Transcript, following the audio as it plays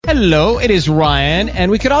Hello, it is Ryan,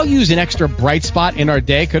 and we could all use an extra bright spot in our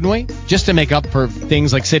day, couldn't we? Just to make up for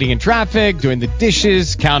things like sitting in traffic, doing the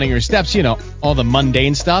dishes, counting your steps, all the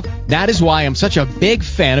mundane stuff. That is why I'm such a big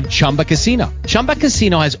fan of Chumba Casino. Chumba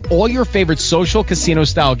Casino has all your favorite social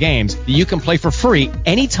casino-style games that you can play for free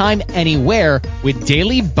anytime, anywhere with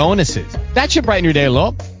daily bonuses. That should brighten your day a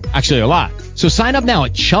little. Actually, a lot. So sign up now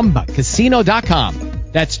at ChumbaCasino.com.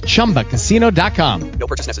 That's ChumbaCasino.com. No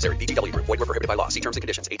purchase necessary. VGW Group. Void where prohibited by law. See terms and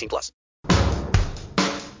conditions. 18+.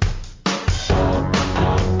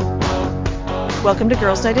 Welcome to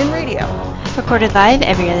Girls Night In Radio. Recorded live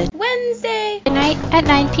every other Wednesday night at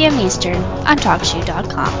 9 p.m. Eastern on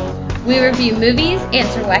TalkShoe.com. We review movies,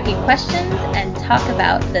 answer wacky questions, and talk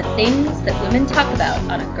about the things that women talk about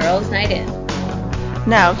on a Girls Night In.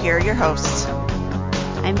 Now, here are your hosts.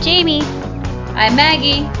 I'm Jamie. I'm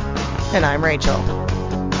Maggie. And I'm Rachel.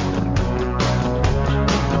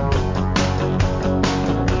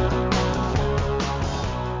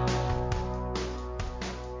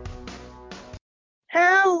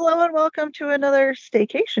 Hello and welcome to another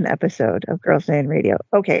staycation episode of Girls Night In Radio.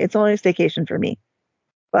 Okay, it's only a staycation for me.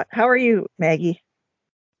 But how are you, Maggie?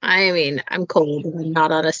 I mean, I'm cold and I'm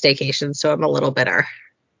not on a staycation, so I'm a little bitter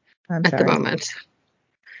at the moment.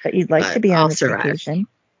 But you'd like to be on a survive. staycation?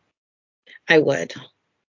 I would.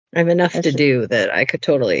 I have enough to do that I could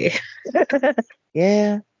totally.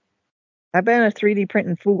 Yeah. I've been a 3D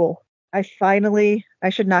printing fool. I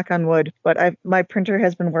should knock on wood, but my printer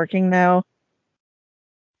has been working now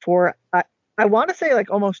for, I want to say like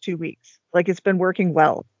almost 2 weeks. Like it's been working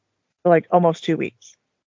well for like almost 2 weeks.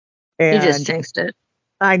 And You just jinxed it.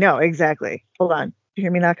 I know, exactly. Hold on. Did you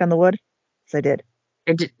hear me knock on the wood? Yes, I did.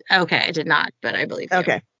 I did. Okay, I did not, but I believe you.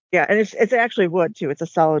 Okay. Yeah, and it's actually wood too. It's a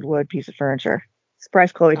solid wood piece of furniture.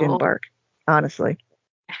 Surprised Chloe didn't bark, honestly.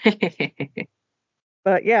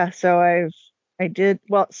 But yeah, so I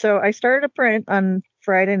started a print on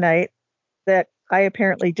Friday night that I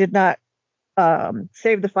apparently did not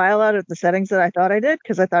save the file out of the settings that I thought I did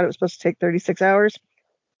because I thought it was supposed to take 36 hours.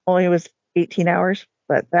 Only it was 18 hours,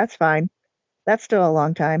 but that's fine. That's still a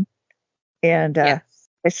long time. And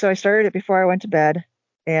so I started it before I went to bed,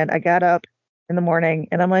 and I got up in the morning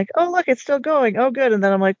and I'm like, oh, look, it's still going. Oh, good. And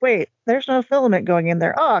then I'm like, wait, there's no filament going in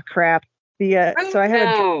there. Oh, crap. I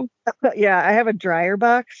have a dryer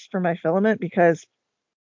box for my filament because,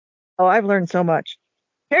 I've learned so much.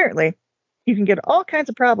 Apparently, you can get all kinds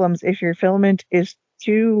of problems if your filament is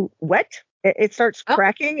too wet. It starts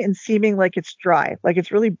cracking and seeming like it's dry, like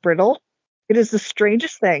it's really brittle. It is the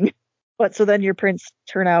strangest thing. But so then your prints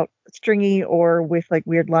turn out stringy or with like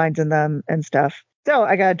weird lines in them and stuff. So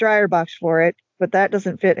I got a dryer box for it, but that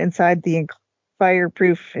doesn't fit inside the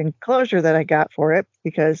fireproof enclosure that I got for it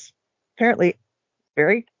because apparently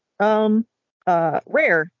very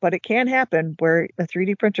rare, but it can happen where a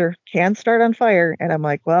 3D printer can start on fire. And I'm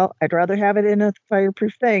like, well, I'd rather have it in a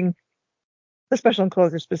fireproof thing, a special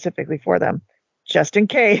enclosure specifically for them, just in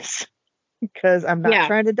case, because I'm not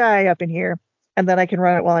trying to die up in here. And then I can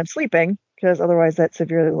run it while I'm sleeping, because otherwise that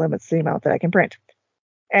severely limits the amount that I can print.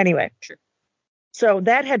 Anyway, so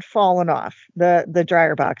that had fallen off. The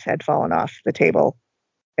dryer box had fallen off the table,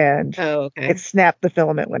 and it snapped the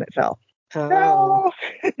filament when it fell. No.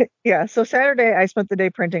 Yeah, so Saturday I spent the day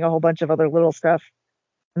printing a whole bunch of other little stuff,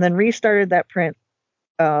 and then restarted that print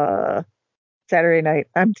Saturday night.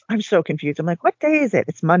 I'm so confused. I'm like, what day is it?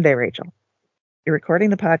 It's Monday, Rachel. You're recording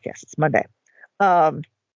the podcast. It's Monday.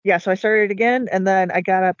 Yeah, so I started again, and then I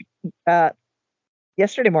got up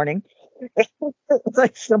yesterday morning. It's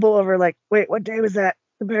like stumble over, like, wait, what day was that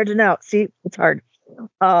compared to now? See, it's hard.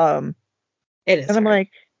 It is. And I'm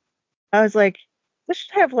like, I was like, this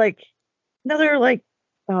should have like another like,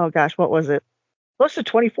 oh gosh, what was it? Close to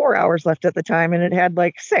 24 hours left at the time, and it had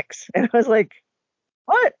like 6. And I was like,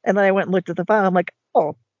 what? And then I went and looked at the file. I'm like,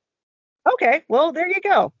 oh, okay, well, there you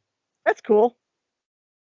go. That's cool.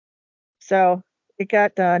 So it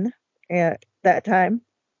got done at that time.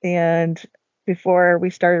 And before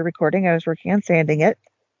we started recording, I was working on sanding it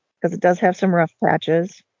because it does have some rough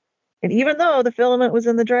patches. And even though the filament was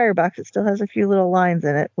in the dryer box, it still has a few little lines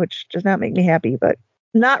in it, which does not make me happy, but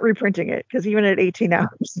not reprinting it because even at 18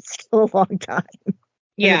 hours, it's still a long time.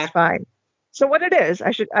 Yeah. It's fine. So what it is,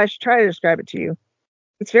 I should try to describe it to you.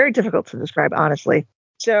 It's very difficult to describe, honestly.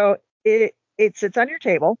 So it sits on your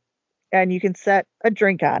table and you can set a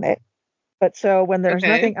drink on it. But so when there's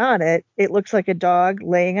nothing on it, it looks like a dog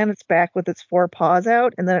laying on its back with its 4 paws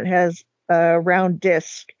out. And then it has a round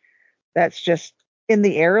disc that's just in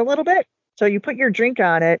the air a little bit. So you put your drink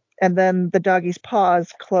on it and then the doggy's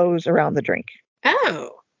paws close around the drink.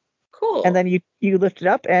 Oh, cool. And then you lift it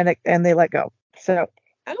up and they let go. So.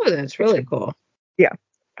 Oh, that's really cool. Yeah.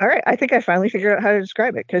 All right. I think I finally figured out how to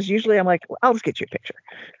describe it, because usually I'm like, well, I'll just get you a picture.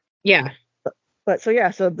 Yeah. But so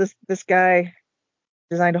yeah, so this guy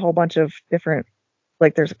designed a whole bunch of different,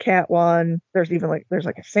 like there's a cat one, there's even there's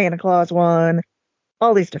like a Santa Claus one,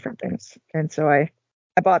 all these different things. And so I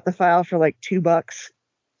bought the file for like $2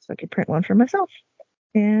 so I could print one for myself.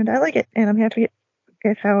 And I like it, and I'm happy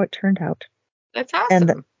at how it turned out. That's And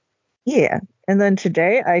awesome. yeah, and then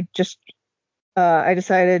today I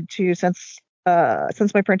decided to, since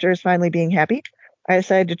my printer is finally being happy, I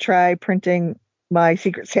decided to try printing my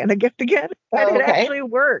Secret Santa gift again, and it Okay. actually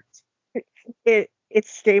worked. It's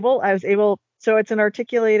stable. I was able, so it's an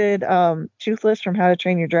articulated toothless from How to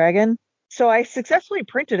Train Your Dragon. So I successfully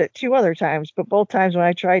printed it 2 other times, but both times when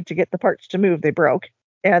I tried to get the parts to move, they broke.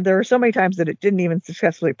 And there were so many times that it didn't even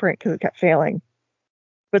successfully print because it kept failing.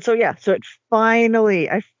 But so yeah, so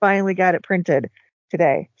I finally got it printed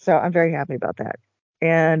today. So I'm very happy about that.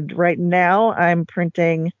 And right now I'm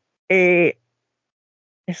printing this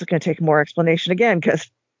is going to take more explanation again, because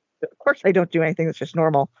of course I don't do anything that's just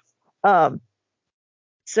normal.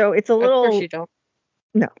 So it's a Of course little, you don't.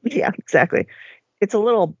 no, yeah, exactly. It's a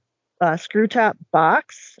little screw top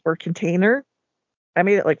box or container. I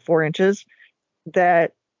made it like 4 inches,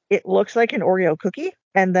 that it looks like an Oreo cookie.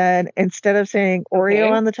 And then instead of saying Oreo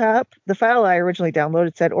Okay. on the top, the file I originally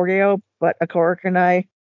downloaded said Oreo, but a coworker and I,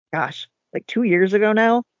 gosh, like 2 years ago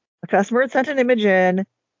now, a customer had sent an image in,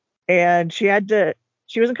 and she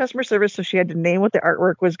was in customer service, so she had to name what the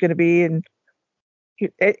artwork was going to be. And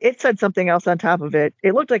it said something else on top of it.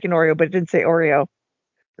 It looked like an Oreo, but it didn't say Oreo.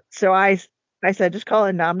 So I said, just call it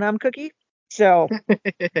a Nom Nom cookie. So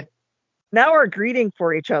now our greeting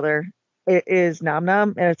for each other is Nom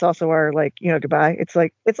Nom, and it's also our, like, goodbye. It's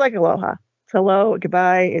like aloha. It's hello,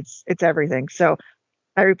 goodbye. It's everything. So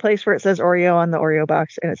I replaced where it says Oreo on the Oreo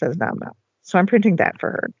box, and it says Nom Nom. So I'm printing that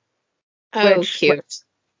for her. Oh, Which, cute.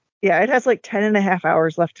 yeah, it has like 10 and a half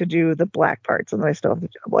hours left to do the black parts, and then I still have to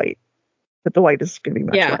do the white. But the white is going to be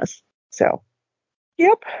much Yeah. less. So,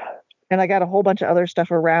 yep. And I got a whole bunch of other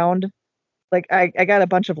stuff around. Like I got a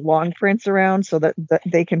bunch of long prints around so that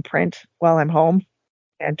they can print while I'm home,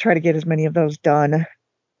 and try to get as many of those done as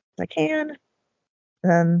I can.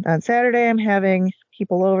 Then on Saturday, I'm having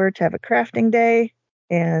people over to have a crafting day.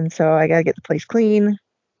 And so I got to get the place clean.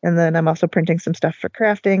 And then I'm also printing some stuff for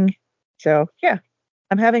crafting. So yeah,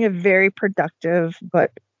 I'm having a very productive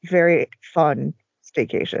but very fun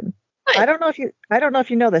staycation. Good. I don't know if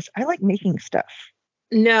you know this. I like making stuff.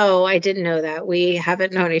 No, I didn't know that. We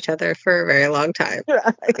haven't known each other for a very long time.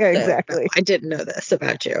 Yeah, So, exactly. I didn't know this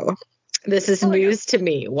about you. This is news to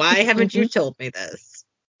me. Why haven't you told me this?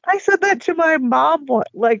 I said that to my mom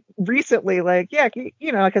like recently, like, yeah,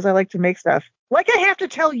 because I like to make stuff. Like, I have to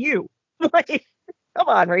tell you. Like, come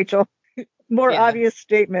on, Rachel. More Yeah. obvious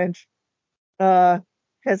statement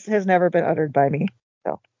has never been uttered by me.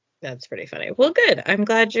 So That's pretty funny. Well, good. I'm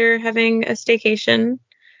glad you're having a staycation.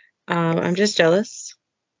 I'm just jealous,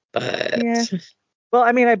 but yeah. Well,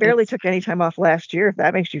 I mean, I barely took any time off last year, if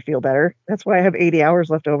that makes you feel better. That's why I have 80 hours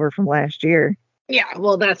left over from last year. yeah,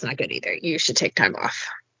 well, that's not good either. You should take time off.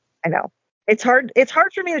 I know. It's hard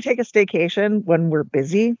for me to take a staycation when we're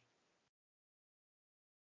busy.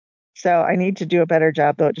 So I need to do a better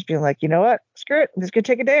job, though, at just being like, you know what? Screw it. I'm just gonna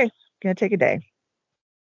take a day. Gonna take a day.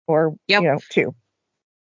 Or, Yep. 2.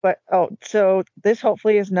 But so this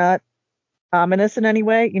hopefully is not ominous in any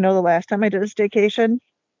way. The last time I did a staycation,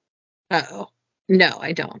 Uh-oh. No,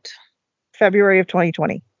 I don't. February of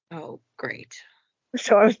 2020. Oh, great.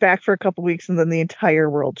 So I was back for a couple weeks, and then the entire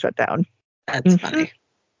world shut down. That's Mhm. funny.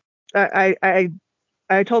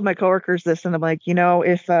 I told my coworkers this, and I'm like,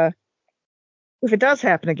 if it does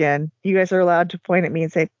happen again, you guys are allowed to point at me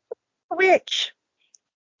and say, "Which?"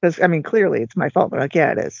 Because I mean, clearly it's my fault. They're like,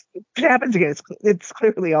 "Yeah, it is." If it happens again, it's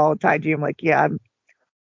clearly all tied to you. I'm like, "Yeah, I'm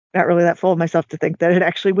not really that full of myself to think that it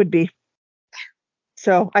actually would be."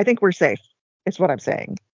 So I think we're safe. Is what I'm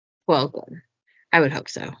saying. Well, good. I would hope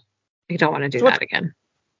so. You don't want to do So what's that again.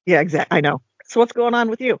 Yeah, exactly. I know. So what's going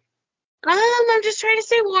on with you? I'm just trying to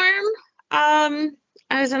stay warm.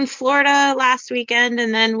 I was in Florida last weekend,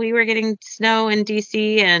 and then we were getting snow in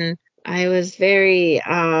DC, and I was very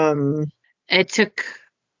it took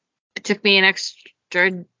me an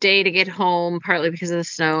extra day to get home, partly because of the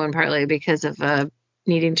snow and partly because of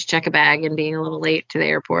needing to check a bag and being a little late to the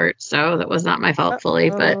airport. So that was not my fault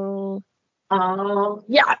fully, but Oh,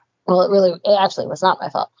 yeah. Well, it actually was not my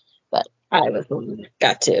fault, but I was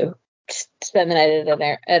got to spend the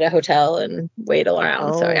night at a hotel and wait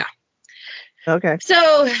around. So yeah. okay.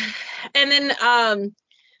 So, and then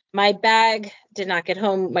my bag did not get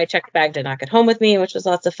home. My checked bag did not get home with me, which was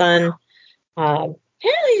lots of fun.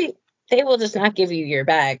 Apparently they will just not give you your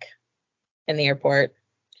bag in the airport.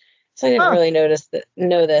 So I didn't really know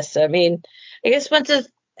this. I mean, I guess once a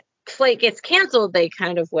flight gets canceled, they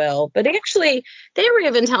kind of will. But actually, they were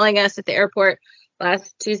even telling us at the airport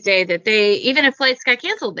last Tuesday that even if flights got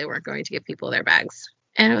canceled, they weren't going to give people their bags.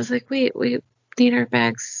 And I was like, wait, we need our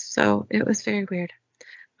bags. So it was very weird.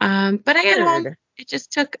 But I got home. It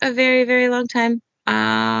just took a very, very long time.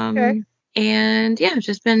 Okay. And yeah,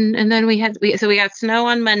 and then we got snow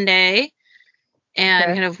on Monday and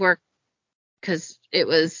Okay. kind of work because it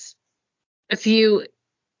was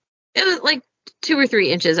like 2 or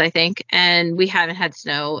 3 inches, I think. And we haven't had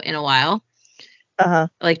snow in a while,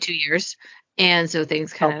 like 2 years. And so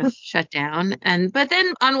things kind of shut down. But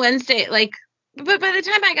then on Wednesday, but by the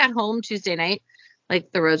time I got home Tuesday night,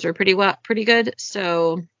 like the roads were pretty good.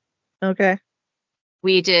 So Okay.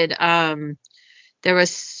 we did, and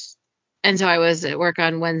so I was at work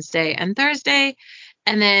on Wednesday and Thursday,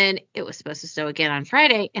 and then it was supposed to snow again on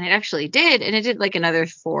Friday, and it actually did, and it did like another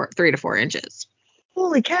 3 to 4 inches.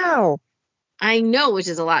 Holy cow. I know, which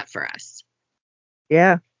is a lot for us.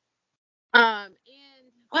 Yeah. And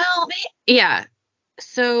well, yeah.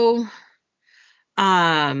 So,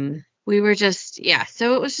 we were just,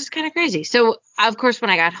 so it was just kind of crazy. So of course, when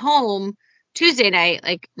I got home Tuesday night,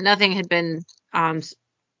 like nothing had been,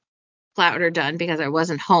 plowed or done because I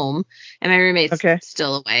wasn't home and my roommate's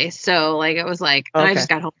still away. So like, it was like, and I just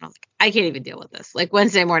got home and I was like, I can't even deal with this. Like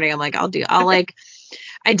Wednesday morning, I'm like,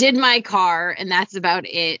 I did my car and that's about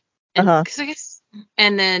it. And cause I guess,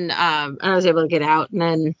 and then, I was able to get out and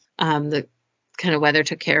then, the kind of weather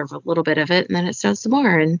took care of a little bit of it and then it snowed some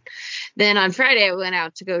more. And then on Friday I went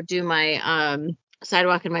out to go do my,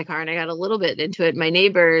 sidewalk in my car and I got a little bit into it. My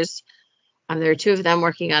neighbors, there were 2 of them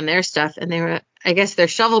working on their stuff and I guess their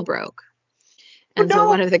shovel broke. And so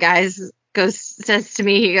one of the guys says to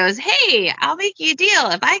me, he goes, "Hey, I'll make you a deal.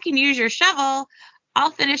 If I can use your shovel,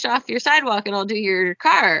 I'll finish off your sidewalk and I'll do your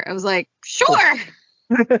car." I was like, "Sure."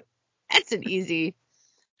 That's an easy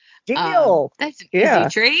deal. That's an easy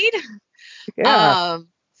trade. Yeah.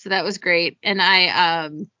 So that was great. And I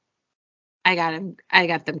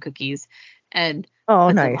got them cookies and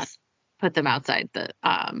put them outside the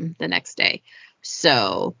next day.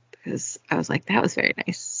 So because I was like, that was very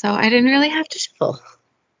nice. So I didn't really have to shovel.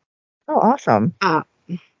 Oh, awesome.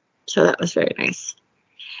 So that was very nice.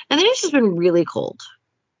 And then it's just been really cold.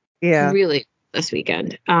 Yeah. Really this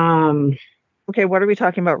weekend. Okay, what are we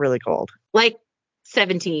talking about really cold? Like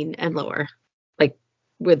 17 and lower. Like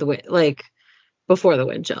with the wind, like before the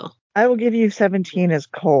wind chill. I will give you 17 as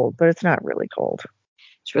cold, but it's not really cold.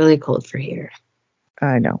 It's really cold for here.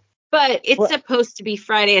 I know. But it's supposed to be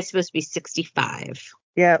Friday. It's supposed to be 65.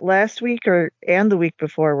 Yeah, last week and the week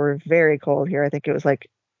before were very cold here. I think it was like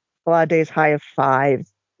a lot of days high of 5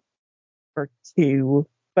 or 2.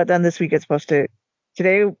 But then this week it's supposed to,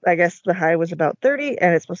 today, I guess the high was about 30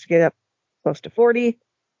 and it's supposed to get up close to 40,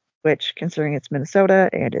 which considering it's Minnesota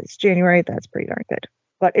and it's January, that's pretty darn good.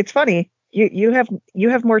 But it's funny, you have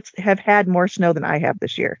had more snow than I have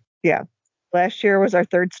this year. Yeah. Last year was our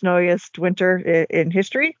 3rd snowiest winter in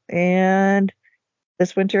history, and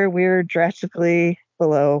this winter we're drastically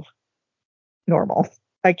below normal.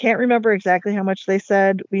 I can't remember exactly how much they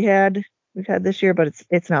said we've had this year, but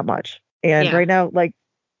it's not much. And right now, like,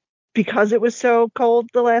 because it was so cold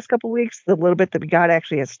the last couple of weeks, the little bit that we got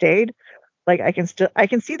actually has stayed. Like I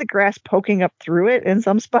can see the grass poking up through it in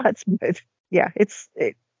some spots, but yeah,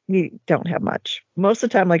 we don't have much. Most of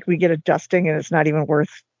the time, like we get a dusting and it's not even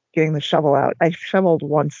worth getting the shovel out. I shoveled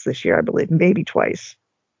once this year, I believe, maybe twice.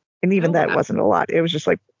 And even that wasn't a lot. It was just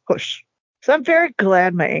like push. So I'm very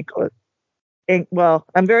glad my ankle,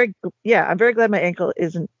 I'm very glad my ankle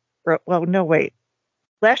isn't broke. Well, no, wait.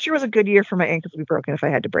 Last year was a good year for my ankle to be broken if I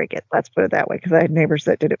had to break it. Let's put it that way, because I had neighbors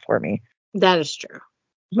that did it for me. That is true.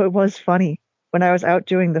 So it was funny. When I was out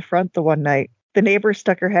doing the front the one night, the neighbor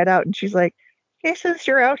stuck her head out and she's like, "Hey, since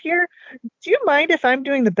you're out here, do you mind if I'm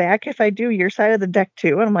doing the back if I do your side of the deck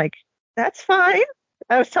too?" And I'm like, "That's fine."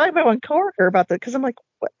 I was telling my one coworker about that because I'm like,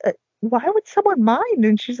 why would someone mind?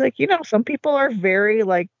 And she's like, some people are very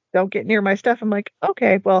like, don't get near my stuff. I'm like,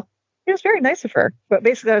 okay, well, it was very nice of her. But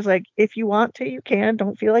basically I was like, if you want to, you can.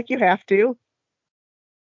 Don't feel like you have to.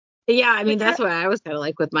 Yeah, I mean, that's what I was kind of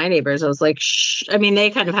like with my neighbors. I was like, shh. I mean, they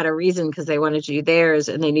kind of had a reason because they wanted to do theirs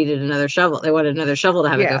and they needed another shovel. They wanted another shovel to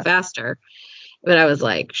have it go faster. But I was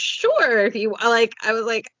like, sure, if you like, I was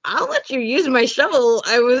like, I'll let you use my shovel.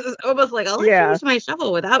 I was almost like, I'll let you use my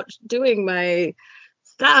shovel without doing my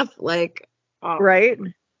stuff. Like, right.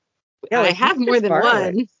 Yeah, I have more than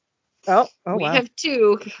one. We have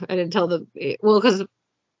 2. I didn't tell them. Well, because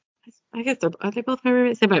I guess are they both my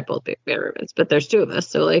roommates? They might both be my roommates, but there's 2 of us.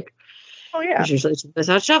 So like, Oh yeah, Because usually Travis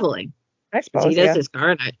out shoveling. I 'Cause suppose. he does Yeah. his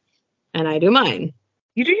car and I do mine.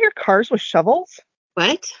 You do your cars with shovels?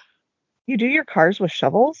 What? You do your cars with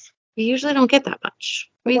shovels? We usually don't get that much.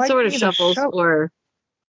 I mean, Why do sort you of need a shovels shovel? or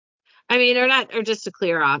just to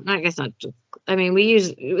clear off. I guess not just, I mean, we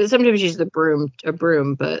sometimes use a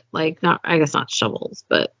broom, but like not, I guess not shovels,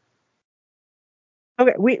 but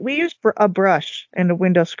Okay, we use a brush and a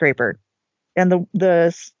window scraper, and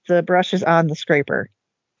the brush is on the scraper.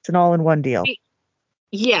 It's an all-in-one deal.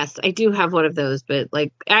 yes, I do have one of those, but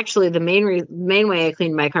like actually the main way I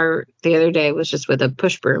cleaned my car the other day was just with a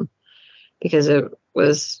push broom because I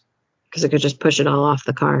could just push it all off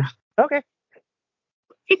the car. Okay.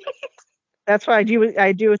 That's what I do with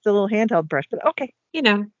the little handheld brush, but okay.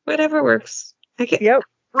 Whatever works. Yep.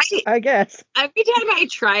 I guess. Every time I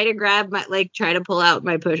try to try to pull out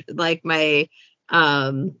my push, like my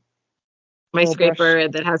Little scraper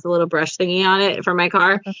brush. that has a little brush thingy on it for my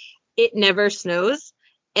car, it never snows.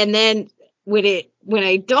 And then when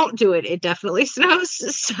I don't do it, it definitely snows.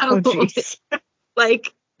 So Oh jeez.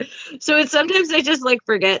 so it's sometimes I just like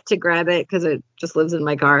forget to grab it because it just lives in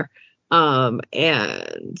my car.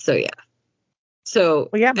 And so yeah. So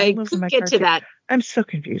Well, yeah, mine I lives in could my get car to too. that. I'm so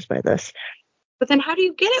confused by this. But then how do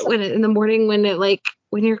you get it in the morning when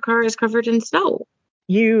your car is covered in snow?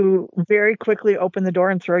 You very quickly open the door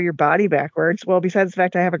and throw your body backwards. Well, besides the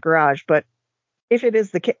fact I have a garage, but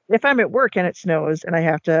if I'm at work and it snows and I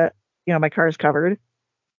have to, my car is covered,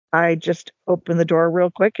 I just open the door real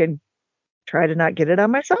quick and try to not get it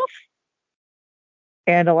on myself.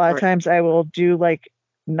 And a lot of times I will do like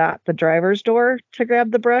not the driver's door to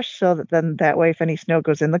grab the brush so that way if any snow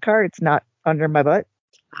goes in the car, it's not under my butt.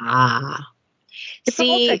 It's a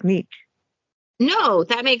whole See, technique. no,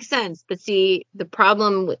 that makes sense. But see, the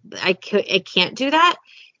problem, I can't do that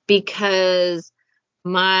because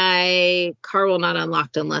my car will not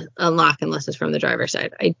unlock unless it's from the driver's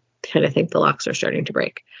side. I kind of think the locks are starting to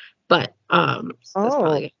break. But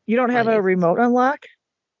you don't have a remote unlock?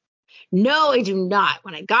 No, I do not.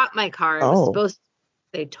 When I got my car,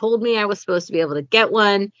 they told me I was supposed to be able to get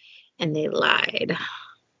one, and they lied.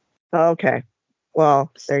 Okay.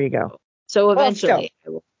 Well, there you go. So eventually I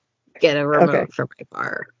will get a remote for my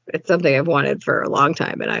car. It's something I've wanted for a long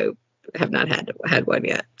time, and I have not had one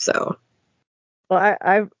yet. So, well,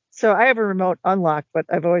 I have a remote unlock, but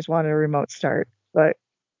I've always wanted a remote start. But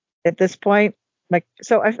at this point,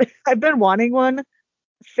 I've been wanting one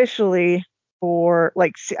officially for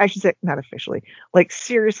I should say not officially,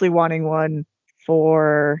 seriously wanting one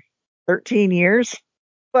for 13 years.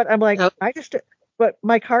 But I'm like, but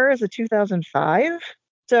my car is a 2005,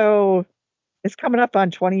 so it's coming up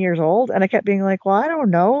on 20 years old, and I kept being like, well, I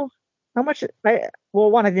don't know how much.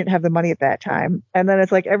 One, I didn't have the money at that time, and then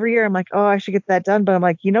it's like every year I'm like, oh, I should get that done, but I'm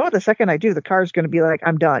like, the second I do, the car's going to be like,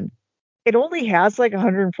 I'm done. It only has like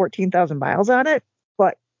 114,000 miles on it,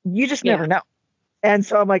 but you just never know. And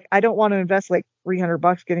so I'm like, I don't want to invest like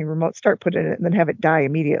 $300 getting remote start put in it and then have it die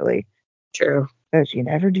immediately. True. Because you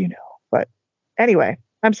never do know. But anyway,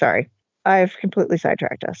 I'm sorry. I've completely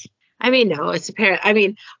sidetracked us. I mean, no, it's apparent. I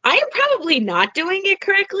mean, I'm probably not doing it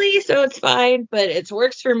correctly, so it's fine, but it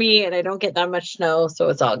works for me and I don't get that much snow, so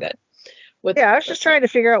it's all good. I was just trying to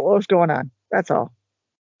figure out what was going on. That's all.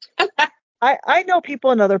 I know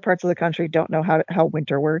people in other parts of the country don't know how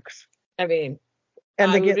winter works. I mean,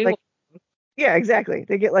 and they get yeah, exactly.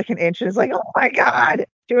 They get like an inch and it's like, oh my God,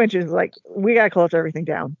 2 inches. Like, we got to close everything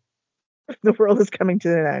down. The world is coming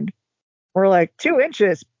to an end. We're like, 2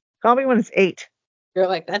 inches. Call me when it's 8. You're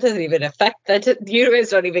like, that doesn't even affect that. You guys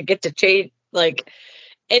don't even get to change like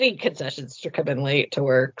any concessions to come in late to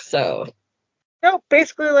work. So, no,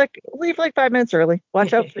 basically, leave 5 minutes early.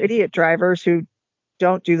 Watch out for idiot drivers who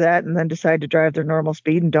don't do that and then decide to drive their normal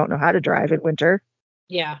speed and don't know how to drive in winter.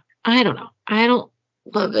 Yeah, I don't know. I don't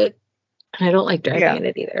love it. I don't like driving in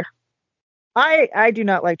it either. I do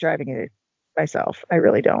not like driving in it myself. I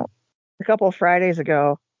really don't. A couple of Fridays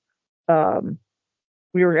ago,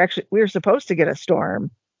 we were supposed to get a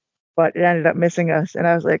storm, but it ended up missing us. And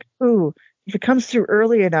I was like, ooh, if it comes through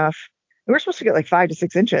early enough, we're supposed to get like 5 to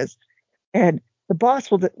 6 inches, and the boss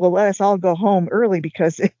will let us all go home early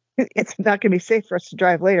because it's not going to be safe for us to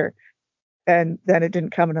drive later. And then it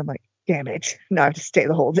didn't come, and I'm like, damn it, now I have to stay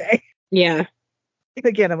the whole day. Yeah.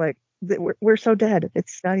 Again, I'm like, we're so dead.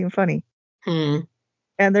 It's not even funny. And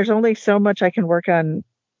there's only so much I can work on.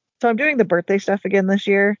 So I'm doing the birthday stuff again this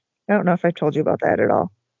year. I don't know if I told you about that at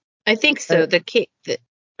all. I think so. The cake.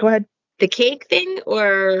 Go ahead. The cake thing,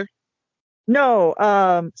 or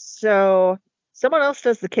no? So someone else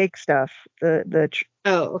does the cake stuff. Oh,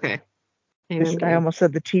 okay. I almost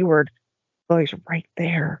said the T word. Oh, he's right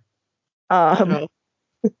there.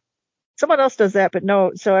 someone else does that, but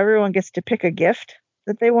no. So everyone gets to pick a gift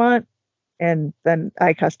that they want, and then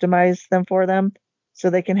I customize them for them, so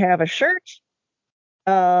they can have a shirt,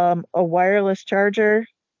 a wireless charger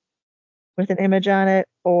with an image on it,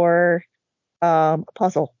 or a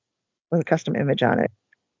puzzle with a custom image on it.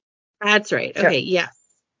 That's right. So- Okay. Yeah.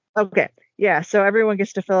 Okay. Yeah. So everyone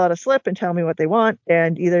gets to fill out a slip and tell me what they want,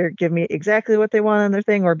 and either give me exactly what they want on their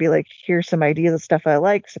thing, or be like, here's some ideas of stuff I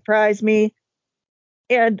like, surprise me.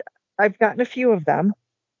 And I've gotten a few of them.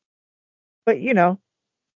 But,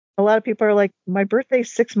 a lot of people are like, my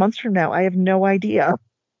birthday's 6 months from now. I have no idea.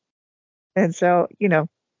 And so, and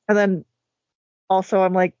then also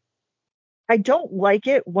I'm like, I don't like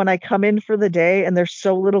it when I come in for the day and there's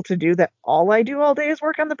so little to do that all I do all day is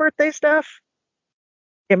work on the birthday stuff.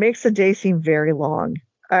 It makes the day seem very long.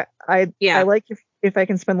 I Yeah. like if I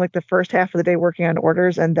can spend like the first half of the day working on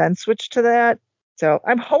orders and then switch to that. So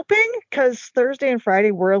I'm hoping, because Thursday and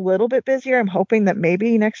Friday we're a little bit busier, I'm hoping that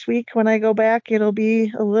maybe next week when I go back, it'll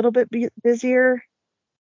be a little bit busier.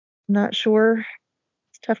 Not sure.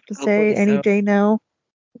 It's tough to say Hopefully any so. day now.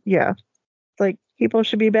 Yeah. Like people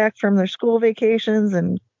should be back from their school vacations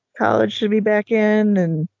and college should be back in,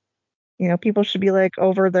 and people should be like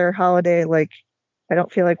over their holiday, like I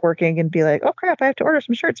don't feel like working, and be like, oh crap, I have to order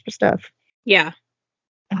some shirts for stuff. Yeah.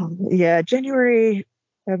 Yeah, January,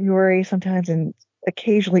 February sometimes, and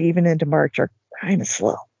occasionally even into March are kind of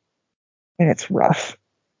slow, and it's rough.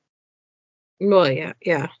 Well, yeah.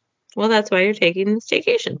 Yeah. Well, that's why you're taking this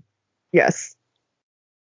vacation. Yes.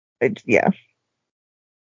 Yeah.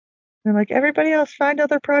 And like everybody else, find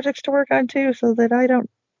other projects to work on too, so that I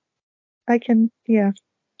can, do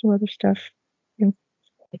other stuff. Yeah.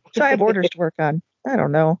 So I have orders to work on. I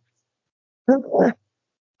don't know. All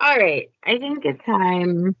All right. I think it's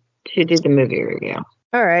time to do the movie review.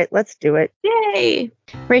 right, let's do it. Yay.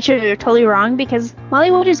 Rachel, you're totally wrong because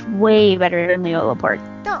Mollywood is way better than Leo Laporte.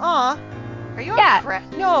 Nuh-uh. Are you Yeah. on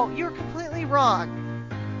crack? No, you're completely wrong.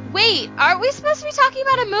 Wait, aren't we supposed to be talking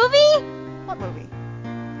about a movie? What movie?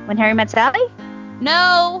 When Harry Met Sally?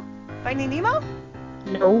 No. Finding Nemo?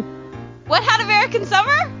 No. What Had American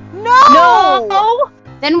Summer? No!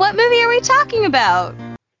 Then what movie are we talking about?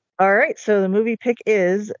 All right, so the movie pick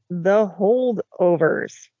is The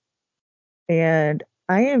Holdovers. And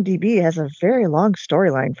IMDb has a very long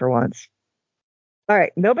storyline for once. All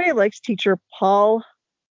right, nobody likes teacher Paul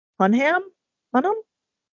Hunham,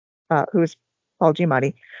 who is Paul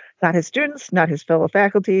Giamatti. Not his students, not his fellow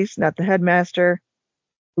faculties, not the headmaster,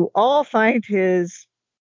 who all find his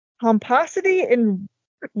pomposity and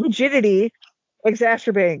rigidity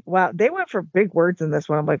exacerbating. Wow, they went for big words in this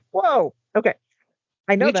one. I'm like, whoa, okay.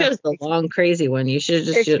 I know You that. chose the long, crazy one. You should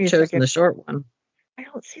have Takes just me a chosen second. the short one. I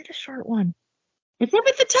don't see the short one. It's up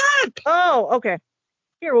at the top. Oh, okay.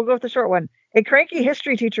 Here, we'll go with the short one. A cranky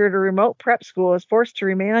history teacher at a remote prep school is forced to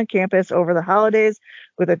remain on campus over the holidays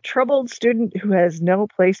with a troubled student who has no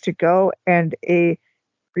place to go and a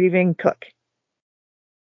grieving cook.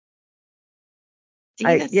 See,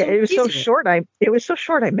 that's Yeah, so it was so easy. short. It was so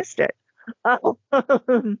short. I missed it.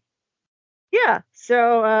 Yeah.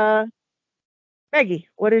 So, Maggie,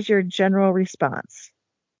 what is your general response?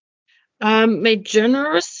 My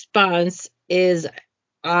general response is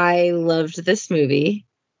I loved this movie.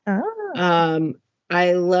 Ah,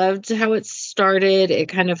 I loved how it started. It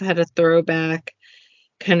kind of had a throwback,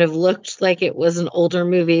 kind of looked like it was an older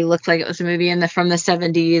movie, looked like it was a movie from the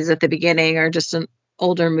 70s at the beginning, or just an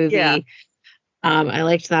older movie. Yeah. I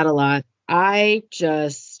liked that a lot. I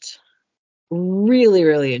just really,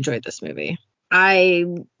 really enjoyed this movie. I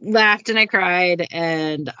laughed and I cried,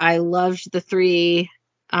 and I loved the three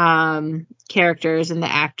characters and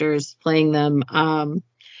the actors playing them.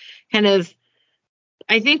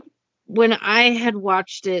 I think when I had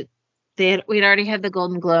watched it, we'd already had the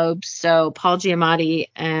Golden Globes. So Paul Giamatti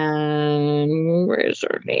and where's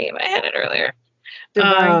her name? I had it earlier.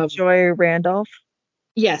 Divine Joy Randolph.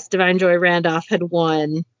 Yes, Divine Joy Randolph had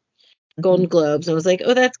won Golden Globes. I was like,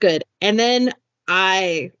 oh, that's good. And then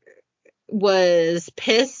I was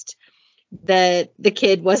pissed that the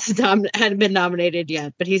kid hadn't been nominated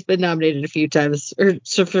yet, but he's been nominated a few times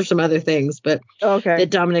for some other things. But Okay. that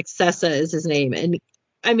Dominic Sessa is his name, and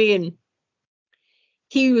I mean,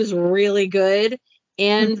 he was really good.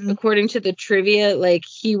 And according to the trivia, like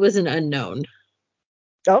he was an unknown.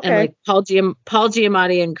 Okay. And like Paul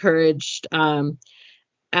Giamatti encouraged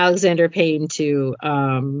Alexander Payne to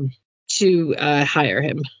hire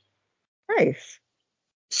him. Nice.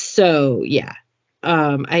 So yeah.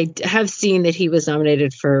 I have seen that he was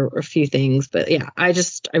nominated for a few things, but yeah, I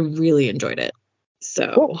really enjoyed it.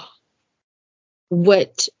 So,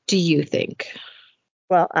 What do you think?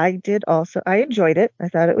 Well, I did also. I enjoyed it. I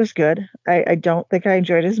thought it was good. I don't think I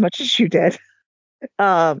enjoyed it as much as you did.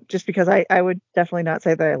 Just because I would definitely not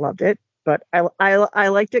say that I loved it, but I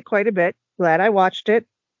liked it quite a bit. Glad I watched it.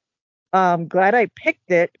 Glad I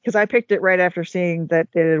picked it because I picked it right after seeing that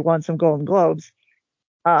it had won some Golden Globes.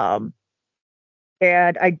 Um,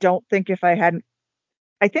 and I don't think if I hadn't,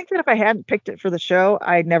 I think that if I hadn't picked it for the show,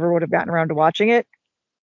 I never would have gotten around to watching it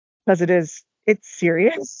because it's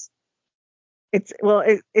serious.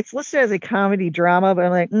 It's listed as a comedy drama, but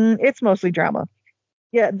I'm like, it's mostly drama.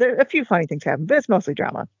 Yeah, there a few funny things happen, but it's mostly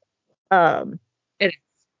drama. Um, It,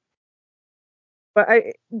 but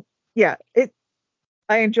yeah,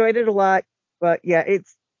 I enjoyed it a lot, but yeah,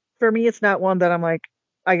 it's for me, it's not one that I'm like,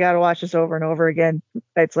 I gotta watch this over and over again.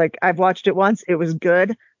 It's like I've watched it once, it was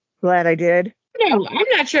good, glad I did. no, I'm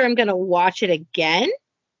not sure I'm gonna watch it again.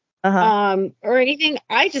 Or anything.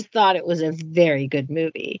 I just thought it was a very good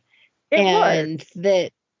movie. It was. And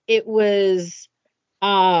that it was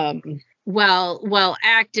well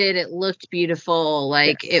acted. It looked beautiful.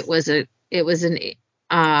 Like Yes. it was an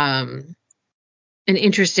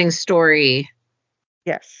interesting story.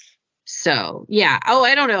 Yes. So yeah. Oh,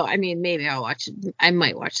 I don't know. I mean, maybe I'll watch it. I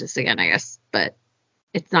might watch this again, I guess, but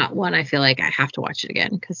it's not one I feel like I have to watch it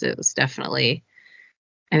again because it was definitely,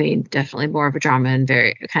 I mean, definitely more of a drama and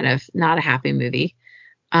very kind of not a happy movie.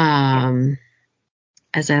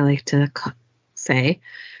 As I like to say,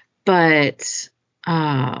 but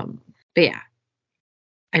yeah,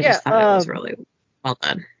 I Yeah. just thought it was really well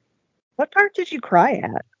done. What part did you cry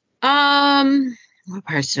at? What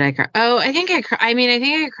parts did I cry? Oh, I think I mean, I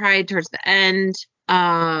think I cried towards the end.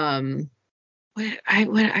 I think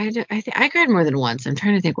I cried more than once. I'm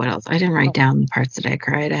trying to think what else. I didn't write down the parts that I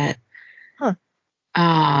cried at. Huh.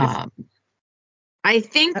 I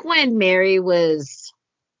think when Mary was,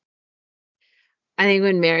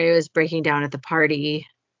 breaking down at the party.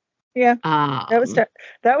 Yeah.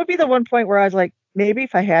 That would be the one point where I was like, maybe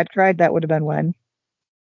if I had cried, that would have been when.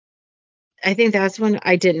 I think that's when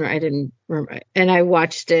I didn't remember, and I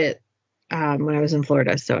watched it when I was in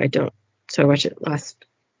Florida, so I watched it last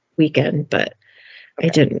weekend, but Okay. I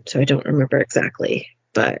didn't, so I don't remember exactly,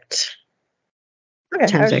 but Okay,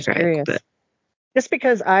 times I was I just cried, curious. but Just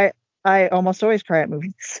because I almost always cry at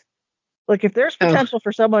movies. Like if there's potential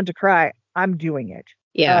for someone to cry, I'm doing it.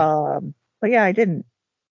 yeah, But yeah, I didn't.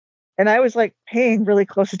 And I was like paying really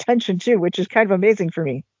close attention too, which is kind of amazing for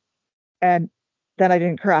me. And then I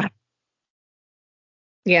didn't cry.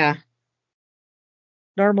 yeah,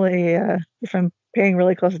 Normally, if I'm paying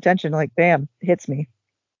really close attention, like bam, it hits me.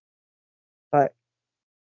 But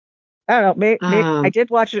I don't know. I did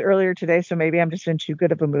watch it earlier today, so maybe I'm just in too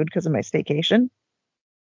good of a mood because of my staycation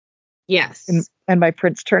yes, and my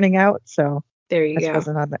prints turning out. So there I you just go.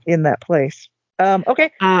 wasn't in that place.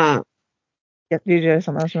 Okay. Yeah, did you have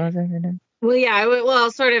something else you want to say? Well, yeah,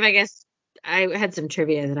 well, sort of, I guess I had some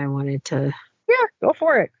trivia that I wanted to Yeah, go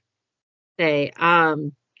for it. say.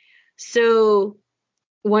 So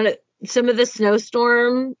some of the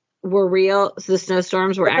snowstorm were real. So the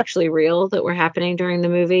snowstorms were actually real that were happening during the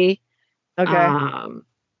movie. Okay.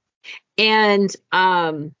 And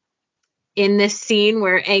in this scene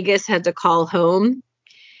where Angus had to call home,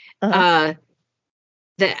 Uh-huh.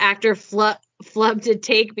 the actor flubbed a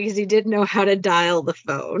take because he didn't know how to dial the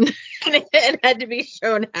phone. And it had to be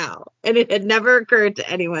shown how. And it had never occurred to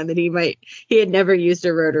anyone that he had never used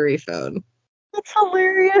a rotary phone. That's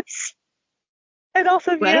hilarious. And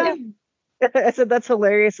also, yeah, I said that's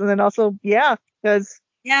hilarious. And then also, yeah, because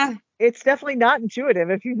Yeah. it's definitely not intuitive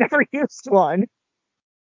if you've never used one.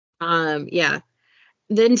 Yeah.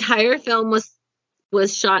 The entire film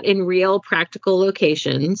was shot in real practical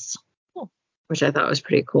locations, which I thought was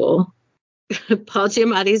pretty cool. Paul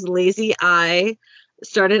Giamatti's lazy eye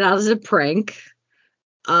started out as a prank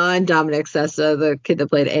on Dominic Sessa, the kid that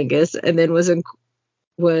played Angus, and then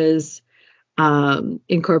was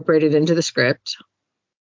incorporated into the script.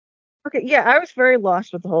 Okay, yeah, I was very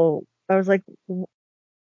lost with the whole. I was like,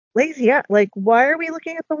 lazy eye. Like, why are we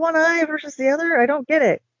looking at the one eye versus the other? I don't get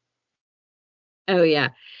it. Oh yeah,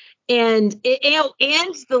 and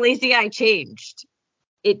the lazy eye changed.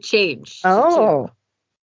 It changed too. Oh,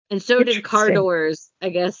 And so did car interesting. doors, I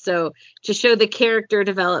guess. So to show the character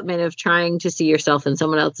development of trying to see yourself in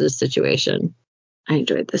someone else's situation. I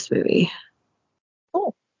enjoyed this movie.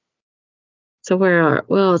 Cool. So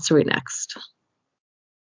let's read next.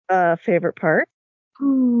 Favorite part? I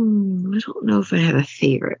don't know if I have a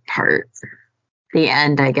favorite part. The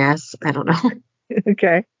end, I guess. I don't know.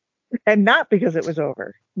 Okay. And not because it was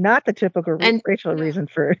over. Not the typical And Rachel reason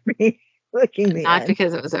for me looking the not end.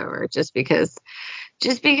 because it was over, just because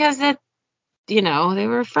that, they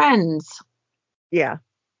were friends. Yeah.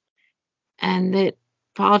 And that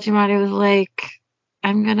Paul Giamatti was like,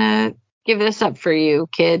 I'm going to give this up for you,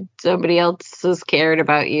 kid. Somebody else has cared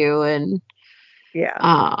about you. And, Yeah.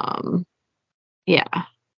 yeah.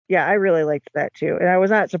 Yeah, I really liked that too. And I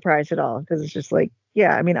was not surprised at all because it's just like,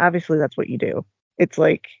 yeah, I mean, obviously that's what you do. It's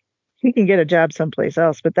like he can get a job someplace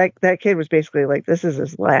else, but that kid was basically like, this is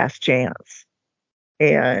his last chance.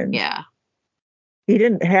 And Yeah. he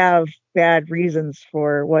didn't have bad reasons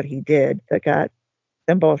for what he did that got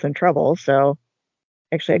them both in trouble. So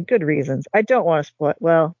actually had good reasons. I don't want to spoil.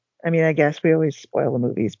 Well, I mean, I guess we always spoil the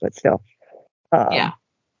movies, but still. Yeah.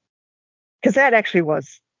 Because that actually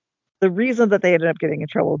was the reason that they ended up getting in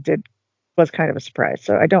trouble was kind of a surprise.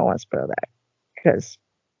 So I don't want to spoil that because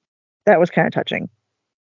that was kind of touching.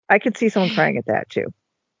 I could see someone crying at that too.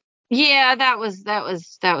 Yeah, that was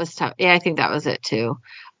tough. Yeah, I think that was it too.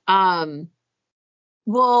 Well,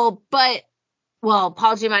 Paul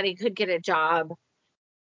Giamatti could get a job,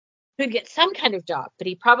 could get some kind of job, but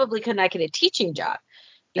he probably could not get a teaching job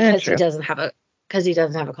because he True. doesn't have a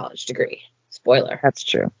college degree. Spoiler. That's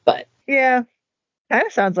true. But yeah, kind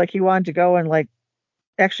of sounds like he wanted to go and like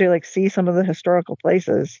actually like see some of the historical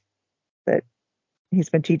places that he's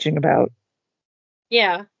been teaching about.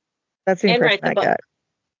 yeah, That's the and impression write the I book. got.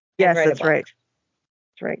 Yes, that's right.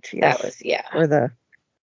 That's right. Yes. That was, yeah. Or the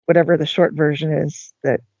whatever the short version is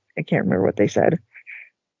that I can't remember what they said.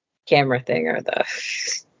 Camera thing or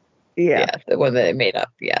Yeah. the one that they made up.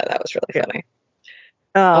 Yeah, that was really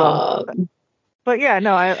funny. But yeah,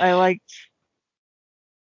 no,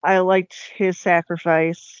 I liked his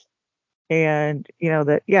sacrifice, and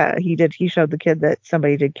that he showed the kid that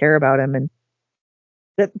somebody did care about him, and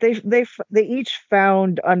that they each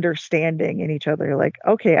found understanding in each other. Like,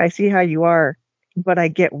 okay, I see how you are, but I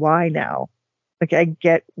get why now. Like, I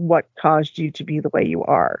get what caused you to be the way you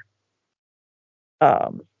are.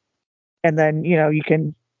 And then you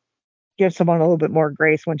can give someone a little bit more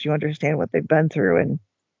grace once you understand what they've been through, and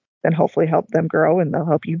then hopefully help them grow, and they'll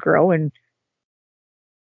help you grow, and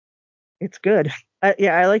it's good.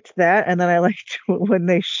 I liked that, and then I liked when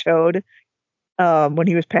they showed when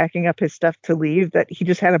he was packing up his stuff to leave that he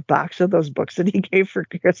just had a box of those books that he gave for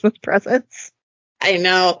Christmas presents. I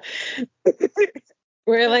know.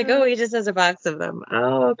 We're like, oh, he just has a box of them.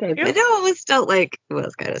 Oh, okay. Yep. But no, it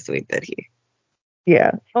was kind of sweet that he.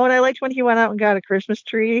 Yeah. Oh, and I liked when he went out and got a Christmas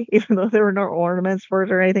tree, even though there were no ornaments for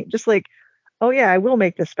it or anything. Just like, oh yeah, I will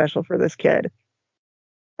make this special for this kid.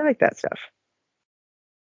 I like that stuff.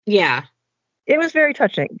 Yeah. It was very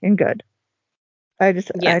touching and good. I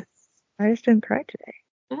just didn't cry today.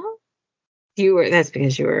 Well, that's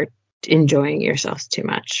because you were enjoying yourselves too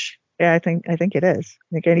much. Yeah, I think it is.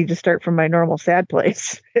 I think I need to start from my normal sad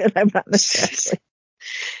place, and I'm not in the sad place.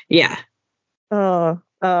 Yeah. Oh,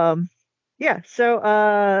 yeah.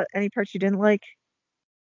 So, any parts you didn't like?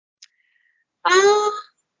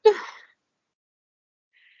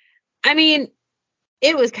 I mean,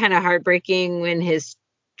 it was kind of heartbreaking when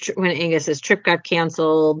when Angus's trip got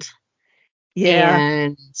canceled. Yeah.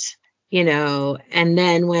 And and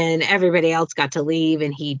then when everybody else got to leave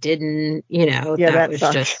and he didn't, that was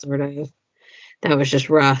sucked. just that was just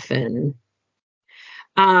rough. And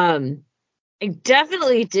I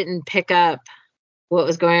definitely didn't pick up what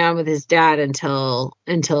was going on with his dad until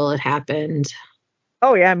it happened.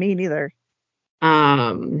 Oh yeah, me neither.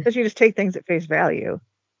 Um, Because you just take things at face value.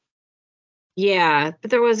 yeah, but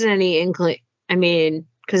there wasn't any inkling. I mean,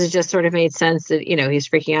 because it just sort of made sense that he's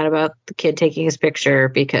freaking out about the kid taking his picture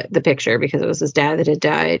because it was his dad that had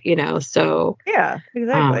died. So yeah,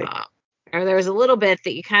 exactly. Or there was a little bit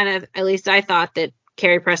that you kind of, at least I thought that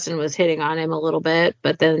Carrie Preston was hitting on him a little bit,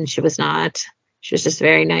 but then she was not. She was just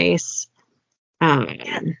very nice.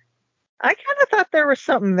 Yeah. I kind of thought there was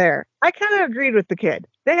something there. I kind of agreed with the kid.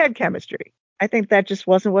 They had chemistry. I think that just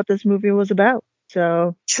wasn't what this movie was about.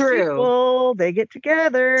 So True. they get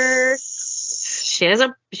together. She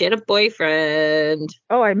had a boyfriend.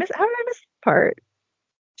 Oh, how did I miss the part?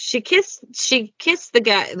 She kissed the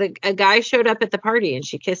guy. A guy showed up at the party and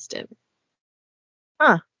she kissed him.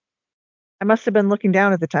 Huh. I must have been looking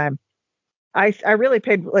down at the time. I really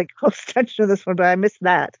paid like close attention to this one, but I missed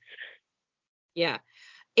that. Yeah.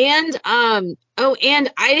 And and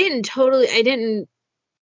I didn't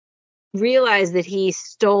realize that he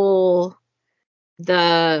stole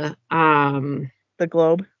the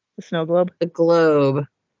globe, the snow globe. The globe.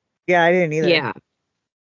 Yeah, I didn't either. Yeah.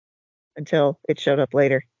 Until it showed up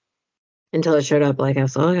later. Until it showed up, like I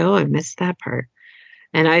was like, oh, I missed that part.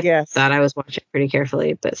 And I thought I was watching pretty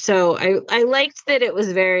carefully, but so I liked that it was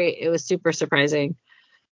super surprising.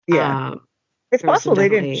 Yeah. It's possible they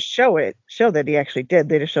didn't show that he actually did.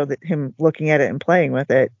 They just showed that him looking at it and playing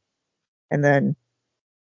with it. And then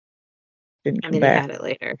didn't And come then he back. had it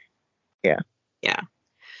later. Yeah. Yeah.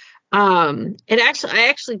 I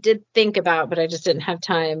actually did think about, but I just didn't have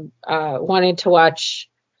time, wanted to watch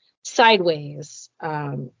Sideways,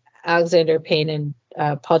 Alexander Payne and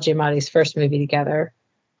Paul Giamatti's first movie together.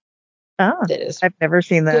 Ah, That is I've never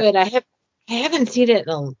seen that. good. I haven't seen it in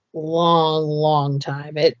a long, long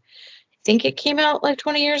time. I think it came out like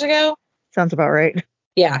 20 years ago. Sounds about right.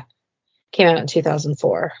 Yeah. Came out in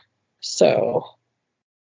 2004. So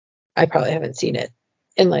I probably haven't seen it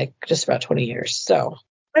in like just about 20 years. So,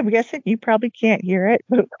 I'm guessing you probably can't hear it,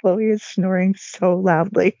 but Chloe is snoring so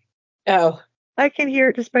loudly. oh, I can hear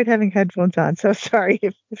it despite having headphones on. So sorry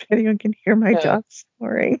if anyone can hear my dog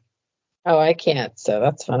snoring. I can't. So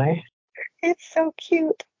that's funny. It's so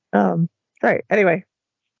cute. Sorry. Anyway.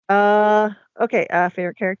 Okay.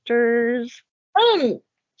 Favorite characters.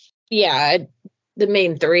 Yeah, the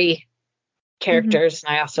main three characters,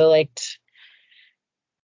 and I also liked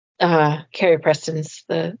Carrie Preston's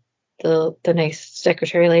the nice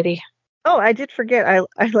secretary lady. Oh, I did forget.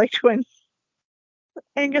 I liked when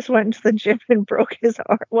Angus went into the gym and broke his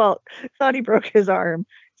arm. Well, thought he broke his arm.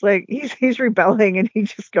 It's like he's rebelling and he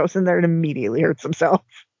just goes in there and immediately hurts himself.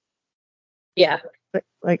 Yeah.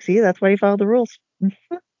 Like, see, that's why he followed the rules.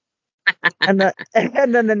 and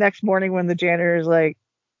then the next morning when the janitor is like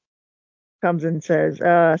comes and says,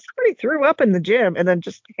 somebody threw up in the gym, and then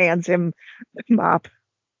just hands him the mop.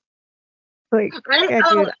 Like, yeah,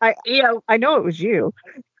 dude, I know it was you.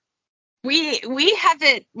 We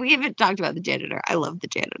haven't talked about the janitor. I love the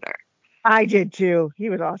janitor. I did too. He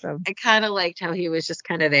was awesome. I kind of liked how he was just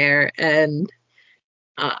kind of there, and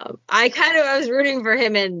I was rooting for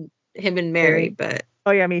him and Mary, but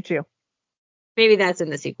oh yeah, me too. maybe that's in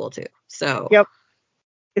the sequel too. So yep,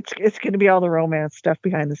 it's going to be all the romance stuff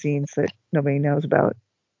behind the scenes that nobody knows about.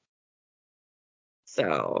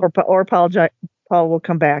 So or Paul will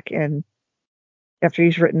come back and after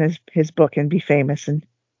he's written his book and be famous, and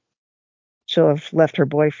she'll have left her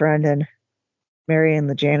boyfriend, and Mary and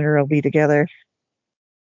the janitor will be together.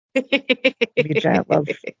 Be a giant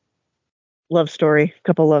love story,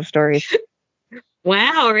 couple love stories.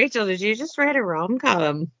 Wow, Rachel, did you just write a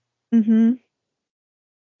rom-com? Mm-hmm.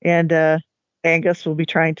 And Angus will be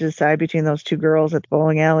trying to decide between those two girls at the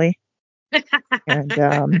bowling alley. And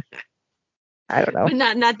I don't know. But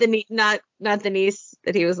not the niece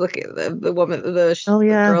that he was looking, the woman, the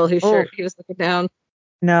girl whose shirt he was looking down.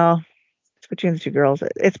 No, it's between the two girls.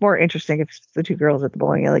 It's more interesting if it's the two girls at the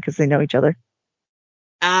bowling alley because they know each other.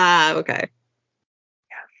 Ah, okay.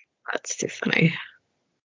 Yeah, that's too funny.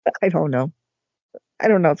 I don't know. I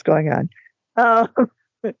don't know what's going on. I'm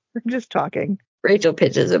just talking. Rachel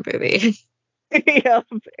pitches a movie. Yeah,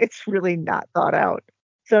 it's really not thought out.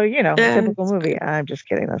 So, a typical movie. I'm just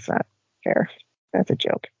kidding. That's not fair. That's a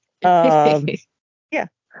joke. Yeah.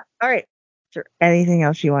 All right. Is there anything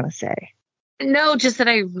else you want to say? No, just that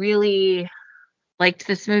I really liked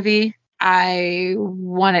this movie. I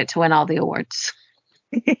want it to win all the awards.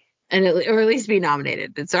 or at least be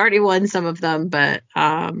nominated. It's already won some of them, but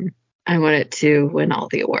I want it to win all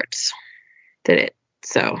the awards. Did it?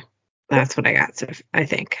 So that's what I got. So I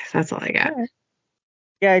think that's all I got.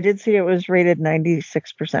 Yeah, I did see it was rated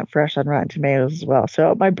 96% fresh on Rotten Tomatoes as well.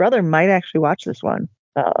 So my brother might actually watch this one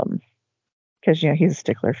because he's a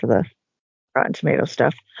stickler for the Rotten Tomato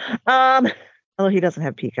stuff. Although he doesn't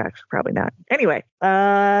have Peacock, so probably not. Anyway,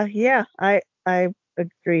 yeah, I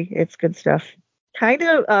agree. It's good stuff. Kind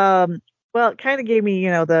of, it kind of gave me,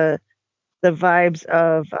 the vibes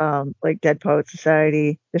of like Dead Poet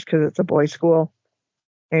Society, just because it's a boys' school,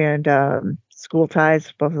 and School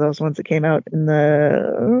Ties, both of those ones that came out in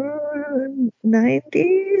the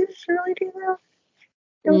 90s, early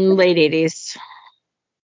 2000s. Late 80s.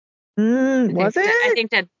 Was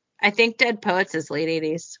it? I think Dead Poets is late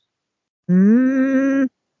 80s.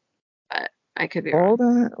 But I could be wrong. Hold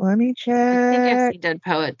on, let me check. I think I've seen Dead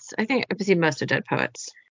Poets. I think I've seen most of Dead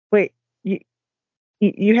Poets. Wait,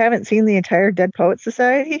 you haven't seen the entire Dead Poet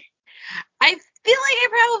Society? I feel like I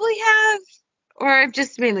probably have, or I've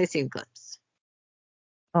just mainly seen clips.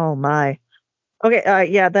 Oh my. Okay,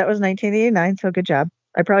 yeah, that was 1989, so good job.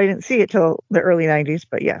 I probably didn't see it till the early 90s,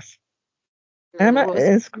 but yes. I'm not,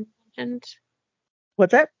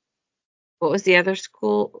 what's that? What was the other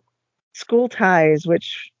school? School Ties,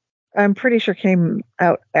 which I'm pretty sure came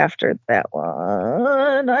out after that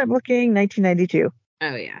one. I'm looking 1992.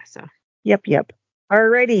 Oh yeah, so. Yep.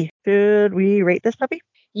 Alrighty. Should we rate this puppy?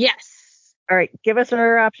 Yes. All right, give us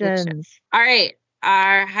our options. All right,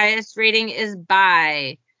 our highest rating is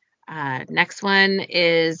buy. Next one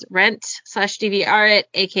is rent/DVR it,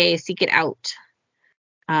 aka seek it out.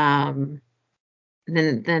 Then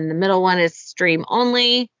the middle one is stream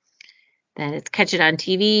only. then it's catch it on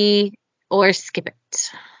TV or skip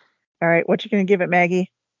it. All right, what you gonna give it,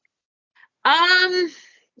 Maggie?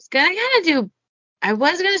 It's gonna kind of do. I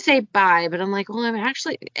was gonna say bye, but I'm like, well, I'm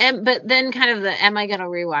actually. But then kind of the am I gonna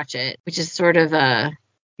rewatch it, which is sort of a.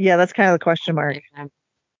 Yeah, that's kind of the question mark.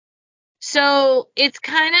 So it's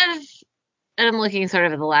kind of, and I'm looking sort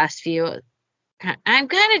of at the last few. I'm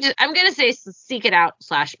gonna say seek it out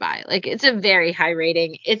 / buy. Like it's a very high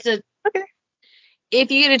rating. It's a Okay. If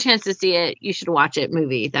you get a chance to see it, you should watch it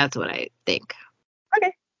movie. That's what I think.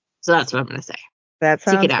 Okay. So that's what I'm gonna say. That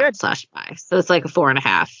sounds Seek it out good. / buy. So it's like a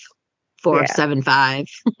 4.5, 4.75.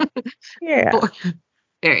 Yeah. 4,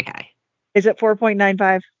 very high. Is it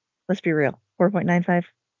 4.95? Let's be real. 4.95?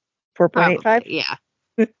 4.85? Probably, yeah.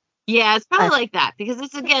 Yeah, it's probably like that because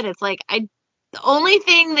it's like the only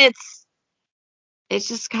thing it's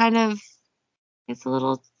just kind of, it's a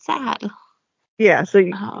little sad. Yeah, so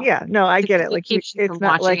no, I get it. Like keeps you it's from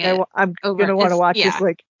not like watching it I'm over. gonna want to watch Yeah. this.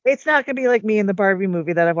 Like it's not gonna be like me in the Barbie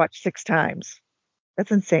movie that I've watched 6 times.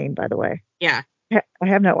 That's insane, by the way. Yeah. I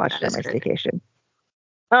have not watched it That on is my crazy. staycation.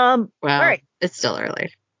 Well, all right. It's still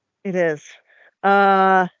early. It is.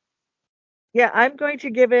 Yeah, I'm going to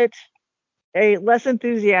give it a less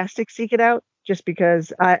enthusiastic seek it out just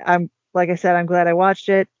because I'm like I said, I'm glad I watched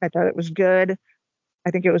it. I thought it was good.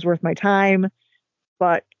 I think it was worth my time.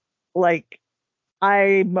 But like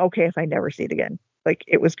I'm okay if I never see it again. Like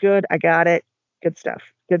it was good. I got it. Good stuff.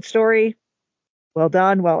 Good story. Well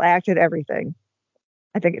done. Well acted. Everything.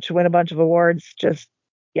 I think it should win a bunch of awards. Just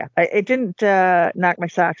yeah, it didn't knock my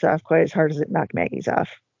socks off quite as hard as it knocked Maggie's off.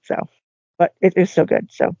 So, but it is still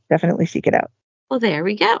good. So definitely seek it out. Well, there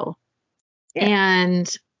we go. Yeah.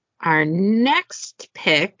 And our next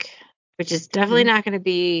pick, which is definitely not going to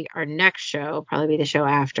be our next show, probably be the show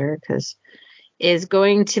after, is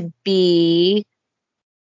going to be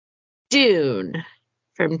Dune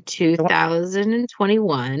from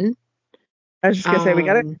 2021. I was just gonna say we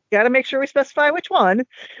gotta make sure we specify which one.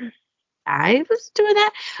 I was doing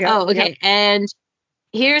that. Yeah, okay. Yep. And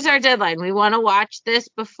here's our deadline. We want to watch this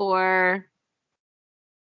before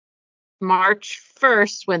March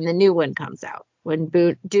 1st when the new one comes out.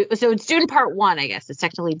 So it's Dune Part 1, I guess. It's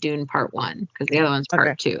technically Dune Part 1 because the other one's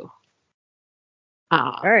Part 2.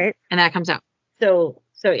 All right. And that comes out. So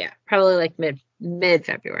yeah, probably like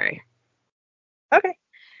mid-February. Okay.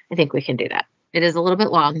 I think we can do that. It is a little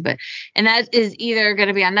bit long, and that is either going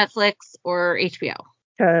to be on Netflix or HBO.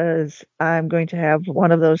 Because I'm going to have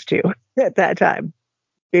one of those two at that time.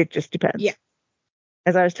 It just depends. Yeah.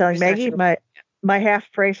 As I was telling Maggie, my half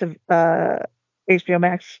price of HBO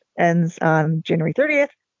Max ends on January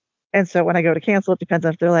 30th. And so when I go to cancel, it depends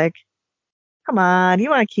on if they're like, come on, you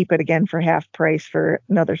want to keep it again for half price for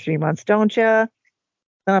another 3 months, don't you? Then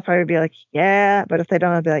I'll probably be like, yeah. But if they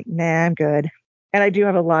don't, I'll be like, nah, I'm good. And I do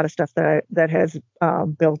have a lot of stuff that has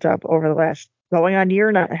built up over the last going on year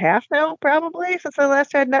and a half now, probably since I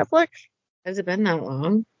last had Netflix. Has it been that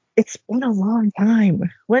long? It's been a long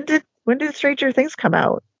time. When did Stranger Things come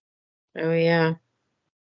out? Oh yeah.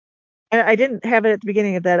 And I didn't have it at the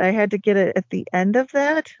beginning of that. I had to get it at the end of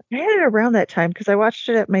that. I had it around that time because I watched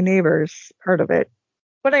it at my neighbor's part of it.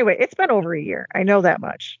 But anyway, it's been over a year. I know that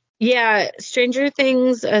much. Yeah, Stranger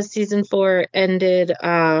Things season 4 ended.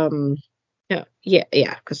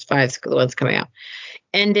 Because 5's the one's coming out.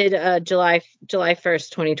 Ended July 1st,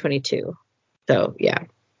 2022. So yeah,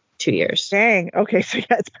 2 years. Dang. Okay, so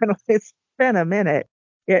yeah, it's been a minute.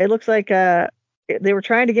 Yeah, it looks like they were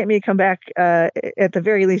trying to get me to come back at the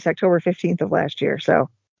very least October 15th of last year. So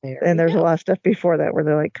there's a lot of stuff before that where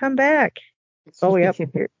they're like, come back. Oh, yep.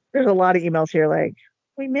 There's a lot of emails here like,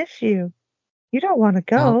 we miss you. You don't want to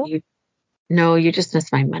go. No, you just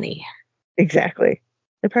miss my money. Exactly.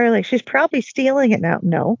 They're probably like, she's probably stealing it now.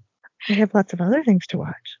 No, I have lots of other things to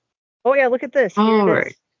watch. Oh yeah, look at this. Here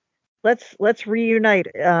it is. Let's reunite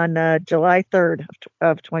on July 3rd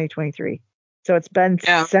of 2023. So it's been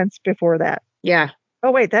since before that. Yeah.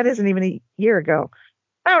 Oh wait, that isn't even a year ago.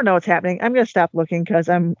 I don't know what's happening. I'm gonna stop looking because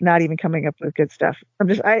I'm not even coming up with good stuff.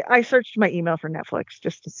 I searched my email for Netflix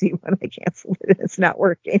just to see when I canceled it. It's not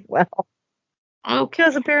working well. Okay.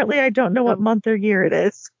 Because apparently I don't know what month or year it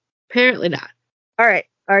is. Apparently not. All right.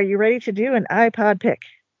 Are you ready to do an iPod pick?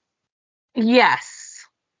 Yes.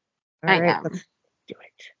 All right, let's do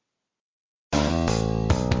it.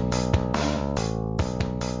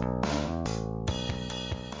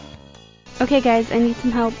 Okay, guys, I need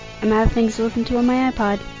some help. I'm out of things to listen to on my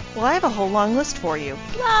iPod. Well, I have a whole long list for you.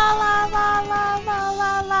 La la la la la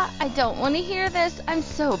la la. I don't want to hear this. I'm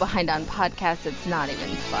so behind on podcasts, it's not even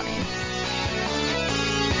funny.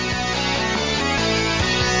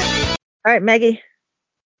 All right, Maggie,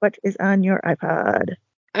 what is on your iPod?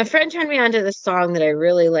 a friend turned me on to this song that I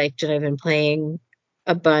really liked, and I've been playing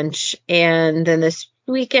a bunch. And then this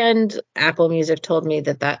weekend, Apple Music told me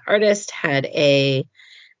that that artist had an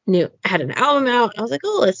album out. I was like,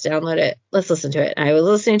 oh, let's download it. Let's listen to it. And I was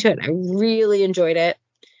listening to it, and I really enjoyed it.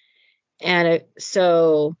 And I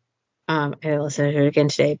listened to it again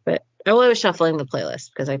today, but I was shuffling the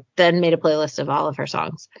playlist because I then made a playlist of all of her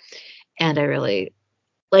songs, and I really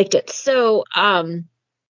liked it. So I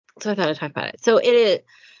thought I'd talk about it. So it is,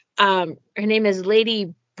 her name is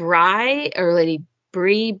Lady Bri, or Lady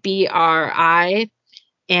Bri, Bri.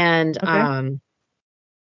 And Okay.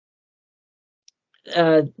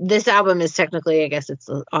 This album is technically, I guess it's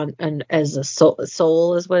as a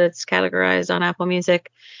soul is what it's categorized on Apple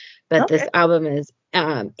Music. But this Okay. album is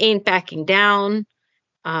Ain't Backing Down,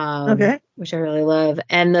 Okay. which I really love.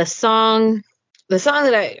 And the song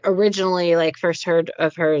that I originally first heard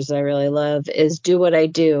of hers that I really love is Do What I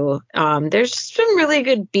Do. There's some really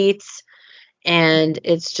good beats, and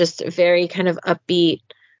it's just very kind of upbeat,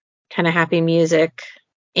 kind of happy music.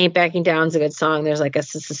 Ain't Backing Down is a good song. There's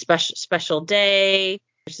it's a special day.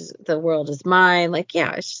 The World Is Mine.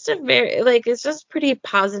 It's just a very it's just pretty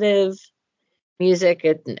positive music,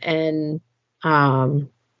 and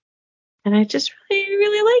I just really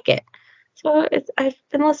really like it. So I've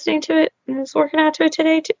been listening to it, and I was working out to it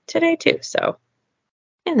today too. So,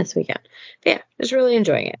 and this weekend, but yeah, I was really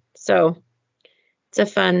enjoying it. So it's a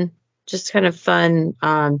fun, just kind of fun,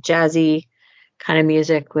 jazzy kind of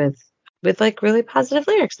music with really positive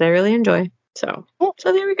lyrics that I really enjoy. So, Cool.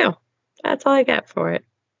 so there we go. That's all I got for it.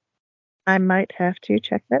 I might have to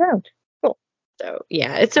check that out. Cool. So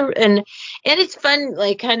yeah, and it's fun,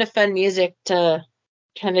 kind of fun music to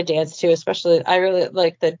kind of dance to. Especially, I really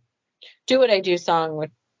like the "Do What I Do" song,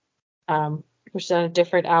 which is on a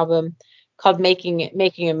different album called "Making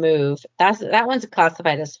a Move." That one's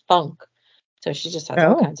classified as funk, so she just has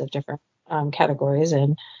all Oh, kinds of different categories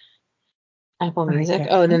in Apple I Music.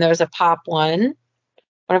 get Oh, and you. then there's a pop one.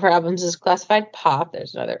 One of her albums is classified pop.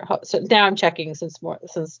 There's another. So now I'm checking since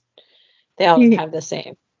they all have the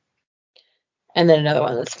same. And then another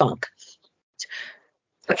one that's funk.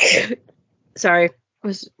 Sorry, I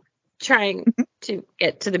was trying to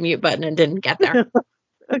get to the mute button and didn't get there.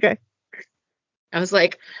 Okay. I was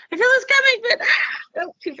like, I feel it's coming, but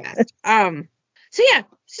too fast. So yeah,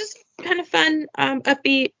 it's just kind of fun,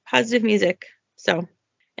 upbeat, positive music. So,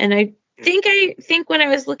 and I think when I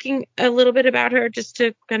was looking a little bit about her, just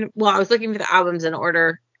to I was looking for the albums in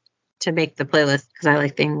order to make the playlist because I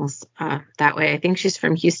like things that way. I think she's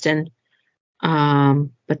from Houston,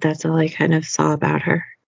 but that's all I kind of saw about her.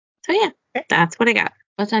 So yeah, Okay. that's what I got.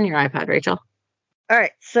 What's on your iPod, Rachel? All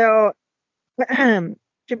right. So to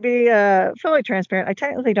be fully transparent, I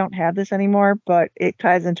technically don't have this anymore, but it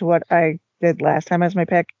ties into what I did last time as my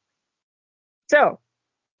pick. So,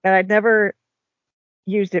 and I'd never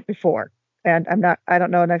used it before, and I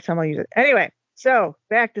don't know next time I'll use it. Anyway, so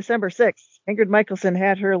back December 6th, Ingrid Michaelson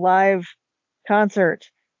had her live concert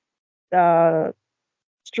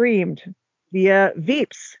streamed via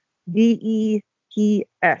Veeps,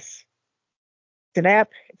 VEPS. It's an app,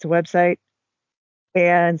 it's a website.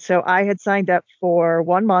 And so I had signed up for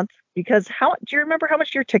 1 month because do you remember how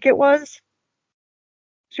much your ticket was?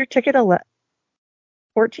 Was your ticket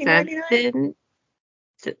 $14.99?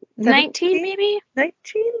 19 maybe?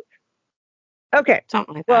 19? Okay.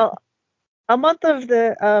 Something like that. Well, a month of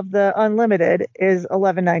the unlimited is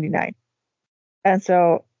 $11.99. And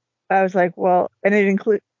so I was like, well, and it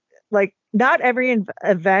include not every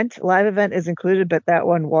live event is included, but that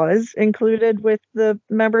one was included with the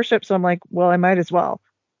membership. So I'm like, well, I might as well.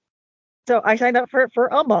 So I signed up for it for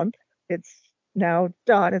a month. It's now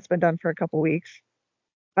done. It's been done for a couple weeks.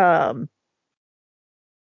 But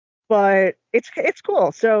it's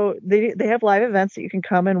cool. So they have live events that you can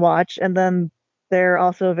come and watch, and then they're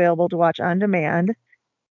also available to watch on demand.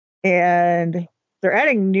 And they're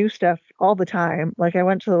adding new stuff all the time. Like I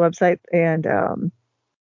went to the website and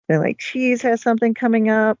Cheese has something coming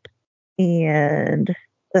up, and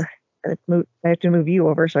I have to move you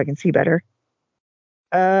over so I can see better.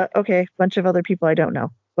 Okay, bunch of other people I don't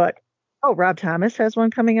know, but Rob Thomas has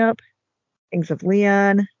one coming up. Kings of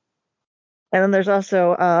Leon, and then there's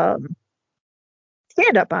also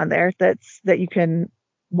stand up on there that you can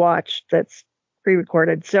watch that's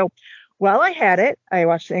pre-recorded. So while I had it, I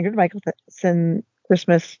watched the Ingrid Michaelson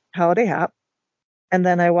Christmas Holiday Hop, and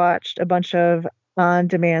then I watched a bunch of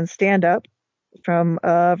on-demand stand-up from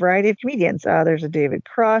a variety of comedians. There's a David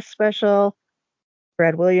Cross special,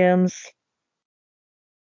 Brad Williams,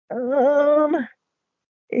 and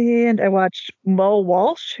I watched Mo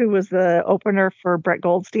Walsh, who was the opener for Brett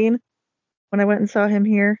Goldstein when I went and saw him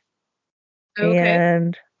here. Okay.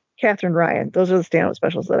 and Catherine Ryan. Those are the stand-up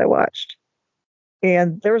specials that I watched.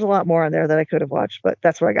 And there was a lot more on there that I could have watched, but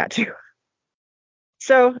that's where I got to.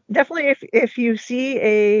 So definitely if you see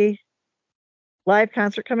a live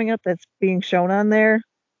concert coming up that's being shown on there,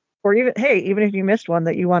 or even if you missed one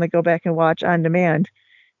that you want to go back and watch on demand,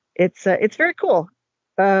 it's very cool.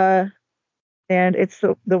 And it's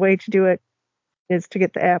the way to do it is to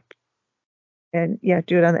get the app and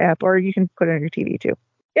do it on the app, or you can put it on your TV too.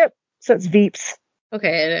 Yep. So it's Veeps.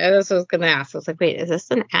 Okay, and that's what I was gonna ask. I was like, wait, is this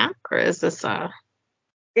an app or is this a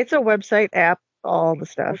It's a website app, all the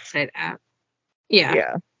stuff. website app? Yeah.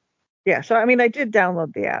 Yeah. Yeah. So I mean I did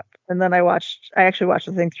download the app and then I actually watched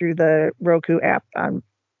the thing through the Roku app on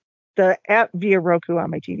the app via Roku on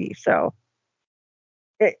my TV. So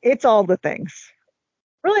it's all the things.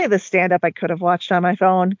 Really the stand up I could have watched on my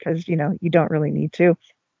phone because you don't really need to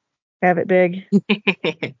have it big.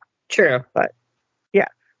 True. But yeah,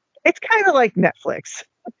 it's kind of like Netflix.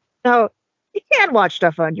 Now, you can watch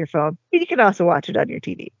stuff on your phone, but you can also watch it on your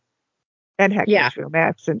TV. And heck, Yeah. HBO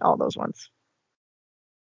Max and all those ones.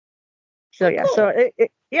 So Oh, yeah, cool. so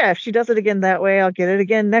if she does it again that way, I'll get it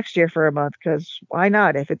again next year for a month because why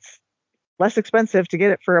not? If it's less expensive to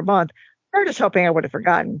get it for a month, they're just hoping I would have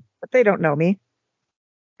forgotten, but they don't know me.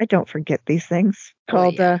 I don't forget these things.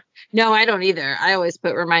 Called yeah. No, I don't either. I always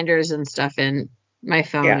put reminders and stuff in my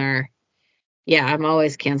phone I'm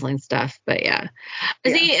always canceling stuff. But yeah.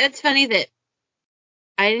 See, it's funny that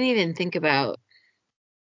I didn't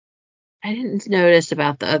notice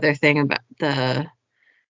about the other thing about the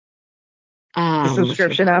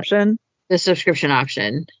subscription option. The subscription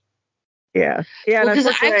option. Yeah. Well, because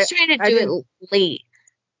I was trying to do it late.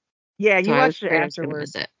 Yeah, you so watched it I was gonna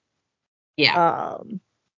miss afterwards. it. Yeah.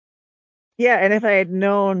 Yeah, and if I had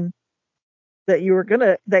known that you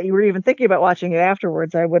were even thinking about watching it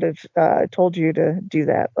afterwards, I would have told you to do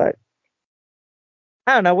that. But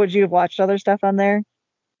I don't know. Would you have watched other stuff on there?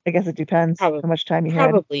 I guess it depends how much time you had.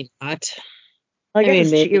 Probably not. I guess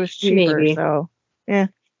maybe, it was cheaper, maybe. so yeah.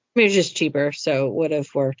 It was just cheaper, so it would have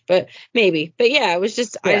worked. But maybe. But yeah, it was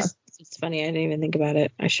just it's funny. I didn't even think about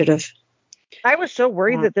it. I should have. I was so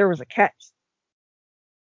worried that there was a catch.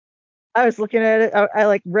 I was looking at it. I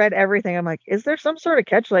like read everything. I'm like, is there some sort of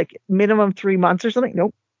catch, like minimum 3 months or something?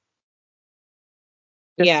 Nope.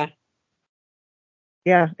 Yeah.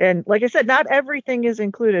 And like I said, not everything is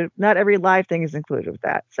included. Not every live thing is included with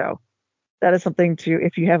that. So that is something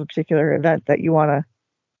if you have a particular event that you want to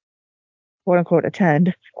quote unquote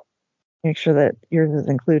attend, make sure that yours is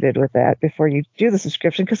included with that before you do the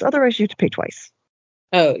subscription, because otherwise you have to pay twice.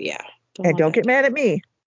 Oh yeah. Don't get mad at me.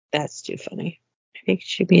 That's too funny. I think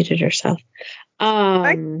she muted herself.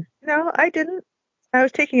 No, I didn't. I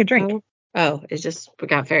was taking a drink. It just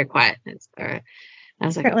got very quiet. It's all right. I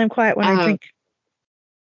was like, apparently I'm quiet when I drink.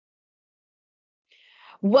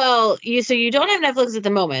 Well, you don't have Netflix at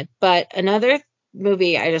the moment, but another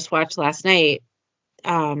movie I just watched last night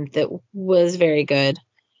that was very good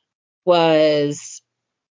was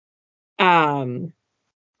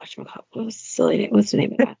what's the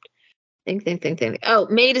name of that? think. Oh,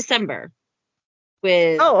 May December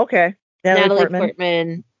with okay. Natalie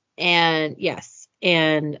Portman and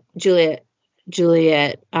Juliet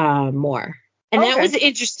Moore. And that was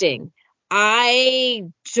interesting. I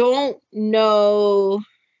don't know if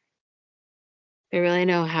I really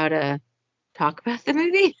know how to talk about the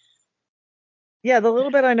movie. Yeah, the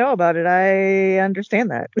little bit I know about it, I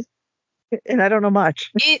understand that. And I don't know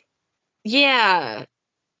much. Yeah,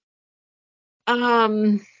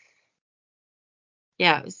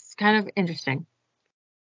 it's kind of interesting.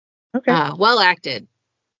 Okay. Well acted.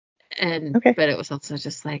 But it was also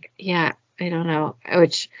just like, I don't know.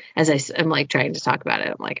 Which, as I'm like trying to talk about it,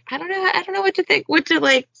 I'm like, I don't know what to think, what to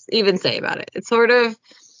like even say about it. It's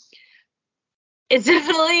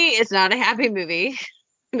it's not a happy movie.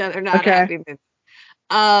 No, they're not a happy movie.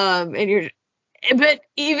 But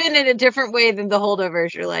even in a different way than the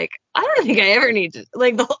Holdovers, you're like, I don't think I ever need to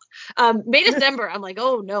like May December. I'm like,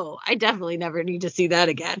 oh no, I definitely never need to see that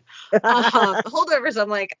again. Holdovers, I'm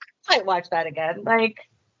like, I might watch that again. Like,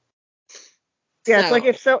 yeah, it's like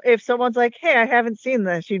if someone's like, hey, I haven't seen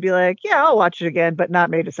this, you'd be like, yeah, I'll watch it again, but not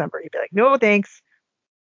May December. You'd be like, no, thanks.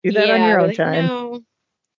 Do that on your own time.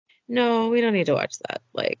 No, we don't need to watch that.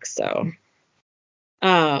 Like, so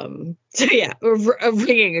yeah, a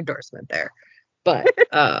ringing endorsement there. But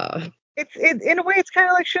it's in a way, it's kind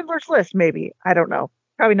of like Schindler's List, maybe. I don't know.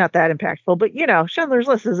 Probably not that impactful, but Schindler's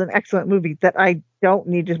List is an excellent movie that I don't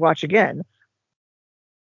need to watch again.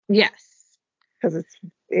 Yes, because it's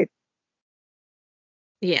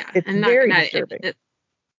and very disturbing.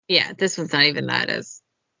 This one's not even that as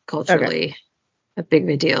culturally a big of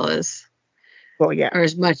a deal as Well, yeah. or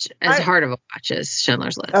as much as hard of a watch as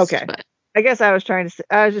Schindler's List. Okay. But I guess I was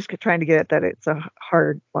just trying to get at that it's a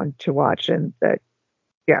hard one to watch, and that,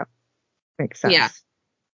 yeah, makes sense. yeah.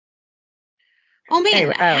 Oh man,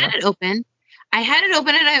 Anyway, I had it open. I had it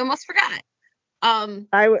open and I almost forgot.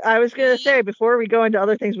 I was gonna say, before we go into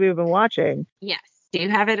other things we've been watching. Yes. Do you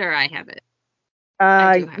have it or I have it?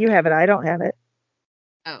 I do You have it. I don't have it.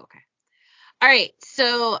 Oh, okay. All right.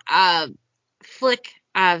 So, Flick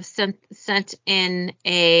sent in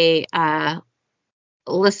a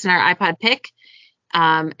listener iPod pick,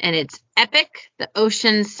 and it's Epic: The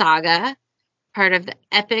Ocean Saga, part of the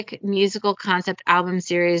Epic musical concept album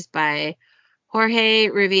series by Jorge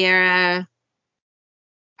Rivera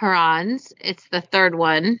Herranz. It's the third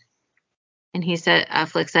one, and he said,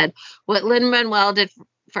 Flick said, what Lin-Manuel did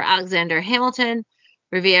for Alexander Hamilton,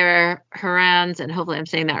 Rivera Herranz, and hopefully I'm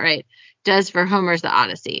saying that right, does for Homer's The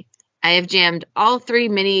Odyssey. I have jammed all 3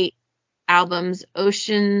 mini albums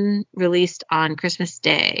Ocean released on Christmas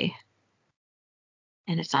Day,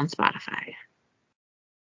 and it's on Spotify.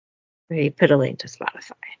 We put a link to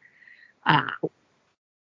Spotify. Let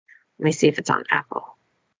me see if it's on Apple.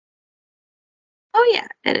 Oh yeah,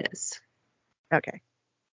 it is. Okay.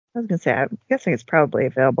 I was gonna say, I'm guessing it's probably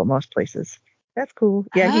available most places. That's cool.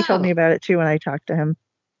 Yeah, he told me about it too when I talked to him.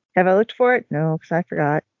 Have I looked for it? No, because I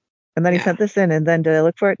forgot. And then he sent this in, and then did I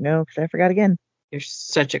look for it? No, because I forgot again. You're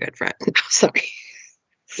such a good friend. Sorry.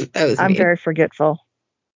 That was I'm mean. very forgetful.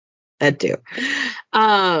 That too.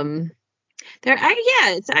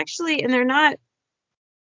 It's actually, and they're not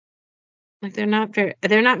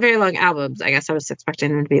very long albums. I guess I was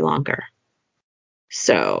expecting them to be longer.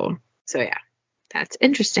 So yeah, that's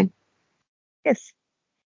interesting. Yes.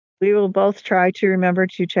 We will both try to remember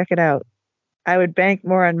to check it out. I would bank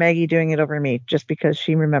more on Maggie doing it over me, just because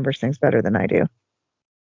she remembers things better than I do.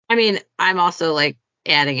 I mean, I'm also like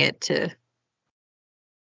adding it to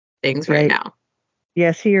things right now.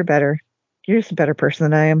 Yes, you're better. You're just a better person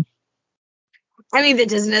than I am. I mean,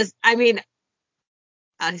 at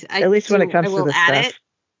least when it comes to this stuff.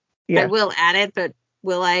 Yeah. I will add it, but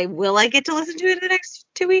will I get to listen to it in the next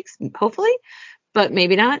 2 weeks? Hopefully, but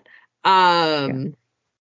maybe not. I'm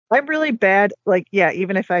really bad.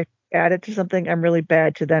 Even if I add it to something, I'm really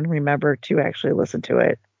bad to then remember to actually listen to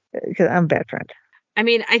it, because I'm a bad friend. I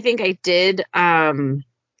mean, I think I did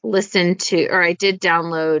listen to, or I did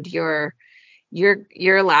download your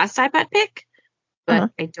last iPod pick,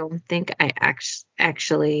 but I don't think I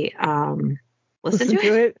actually listened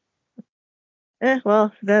to it.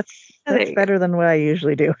 Well, that's better than what I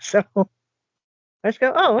usually do. So I just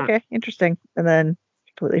go, oh, okay, interesting, and then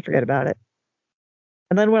completely forget about it.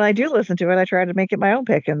 And then when I do listen to it, I try to make it my own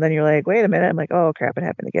pick, and then you're like, wait a minute. I'm like, oh crap, it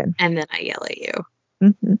happened again. And then I yell at you.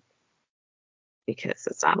 Mm-hmm. Because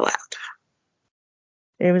it's not allowed.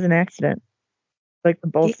 It was an accident. Like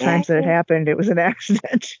both times that it happened, it was an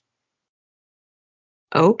accident.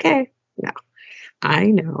 Okay. No, I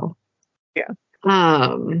know. Yeah.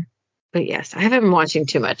 But yes, I haven't been watching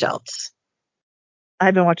too much else.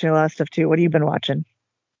 I've been watching a lot of stuff too. What have you been watching?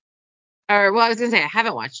 I was gonna say I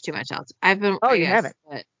haven't watched too much else. I've been. Oh, you haven't.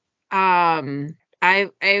 But,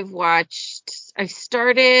 I've watched. I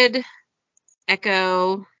started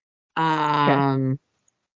Echo, on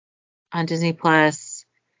Disney Plus,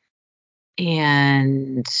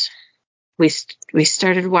 and we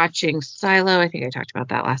started watching Silo. I think I talked about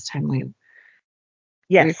that last time we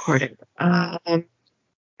recorded. I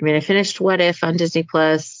finished What If on Disney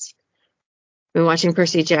Plus. Been watching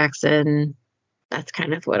Percy Jackson. That's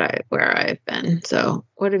kind of where I've been. So,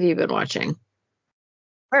 what have you been watching?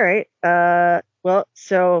 All right. Well,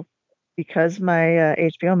 so because my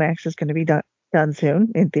HBO Max is going to be done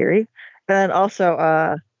soon, in theory, and then also,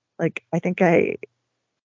 I think I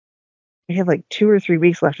have like 2 or 3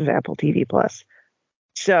 weeks left of Apple TV Plus.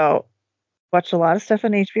 So, watched a lot of stuff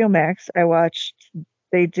on HBO Max.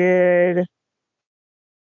 They did,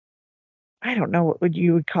 I don't know what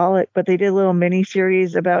you would call it, but they did a little mini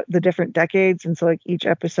series about the different decades. And so like each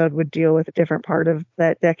episode would deal with a different part of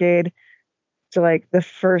that decade. So like the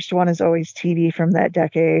first one is always TV from that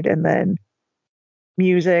decade, and then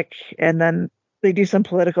music, and then they do some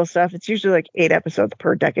political stuff. It's usually like 8 episodes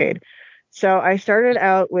per decade. So I started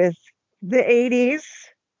out with the 80s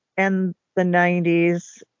and the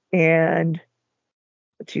 90s and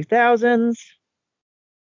the 2000s.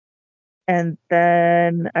 And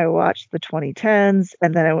then I watched the 2010s,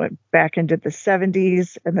 and then I went back and did the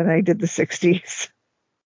 70s, and then I did the 60s.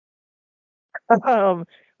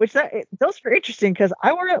 Those were interesting because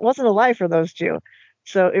I wasn't alive for those two.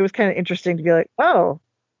 So it was kind of interesting to be like, oh,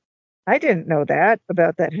 I didn't know that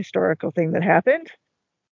about that historical thing that happened.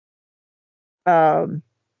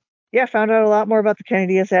 yeah, found out a lot more about the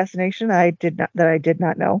Kennedy assassination. I did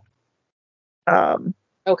not know.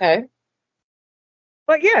 Okay.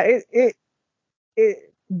 But yeah,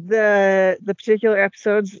 the particular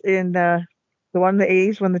episodes in the one in the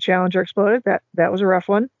 80s when the Challenger exploded, that was a rough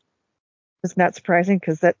one. It's not surprising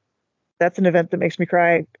because that's an event that makes me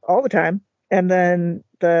cry all the time. And then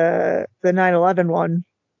the 9/11 one,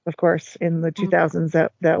 of course, in the 2000s,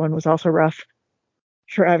 that one was also rough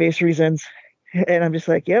for obvious reasons. And I'm just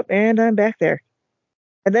like, yep, and I'm back there.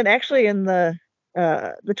 And then actually in the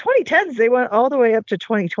 2010s, they went all the way up to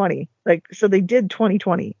 2020. Like, so they did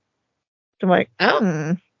 2020. So I'm like,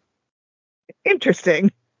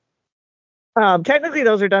 interesting. Technically,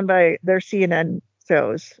 those are done by their CNN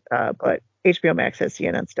shows, but HBO Max has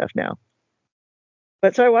CNN stuff now.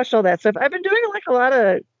 But so I watched all that stuff. I've been doing like a lot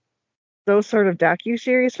of those sort of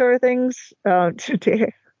docu-series sort of things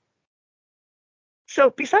today. So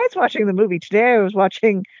besides watching the movie today, I was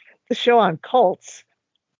watching the show on cults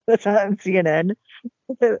that's on CNN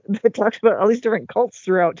that talks about all these different cults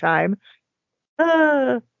throughout time.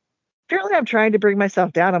 Apparently, I'm trying to bring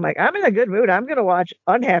myself down. I'm like, I'm in a good mood. I'm going to watch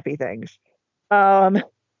unhappy things. Just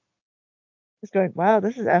going, wow,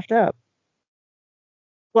 this is effed up.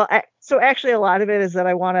 Well, so actually, a lot of it is that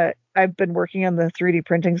I've been working on the 3D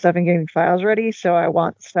printing stuff and getting files ready. So I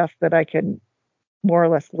want stuff that I can more or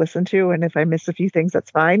less listen to. And if I miss a few things,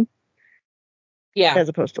 that's fine. Yeah. As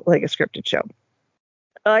opposed to like a scripted show.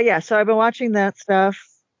 Yeah. So I've been watching that stuff.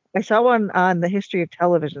 I saw one on the history of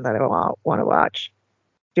television that I want to watch.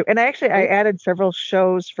 And I added several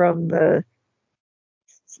shows from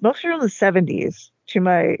mostly from the 70s to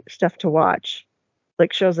my stuff to watch.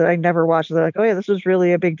 Like shows that I never watched. They're like, oh yeah, this was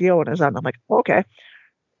really a big deal when it was on. I'm like, okay.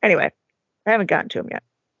 Anyway, I haven't gotten to them yet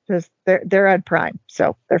because they're on Prime,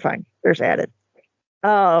 so they're fine. There's added.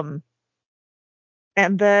 And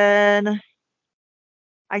then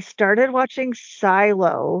I started watching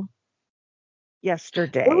Silo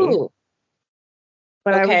yesterday, Ooh.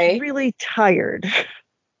 but I Okay. was really tired,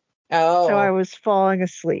 Oh. so I was falling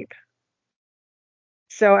asleep.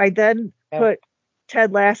 So I then put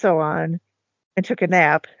Ted Lasso on and took a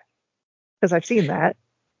nap because I've seen that.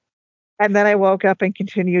 And then I woke up and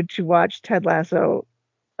continued to watch Ted Lasso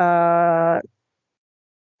the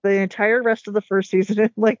entire rest of the first season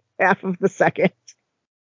and like half of the second.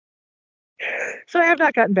 So I have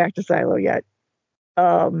not gotten back to Silo yet.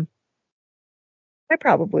 I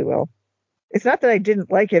probably will. It's not that I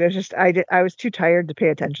didn't like it. It's just I was too tired to pay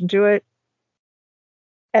attention to it.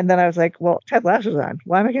 And then I was like, well, Ted Lasso's on.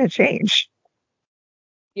 Why am I going to change?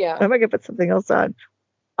 Yeah. Why am I going to put something else on?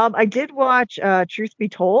 I did watch Truth Be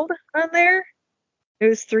Told on there. It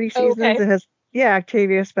was 3 seasons. Okay. It has,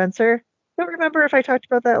 Octavia Spencer. I don't remember if I talked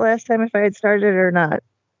about that last time, if I had started it or not.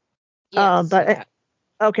 Yes.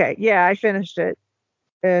 Okay, yeah, I finished it.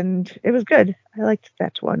 And it was good. I liked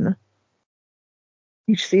that one.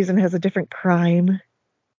 Each season has a different crime.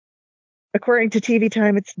 According to TV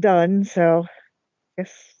Time, it's done, so I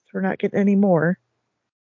guess we're not getting any more.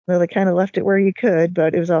 Well, they kind of left it where you could,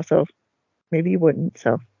 but it was also maybe you wouldn't.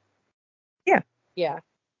 So, yeah. Yeah.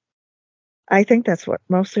 I think that's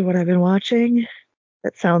mostly what I've been watching.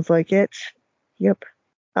 That sounds like it. Yep.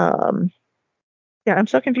 Yeah, I'm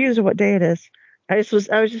so confused of what day it is. I was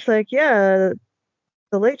just like, yeah,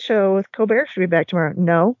 the Late Show with Colbert should be back tomorrow.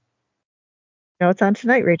 No, it's on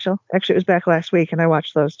tonight, Rachel. Actually, it was back last week, and I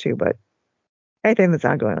watched those too. But anything that's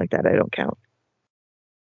ongoing like that, I don't count.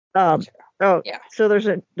 Yeah. So there's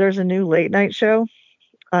a new late night show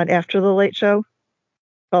on After the Late Show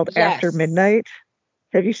called After Yes. Midnight.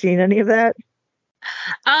 Have you seen any of that?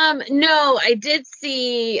 No, I did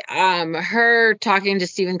see her talking to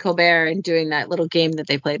Stephen Colbert and doing that little game that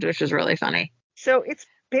they played, which was really funny. So it's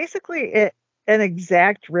basically an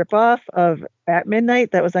exact ripoff of At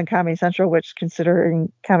Midnight that was on Comedy Central, which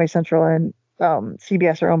considering Comedy Central and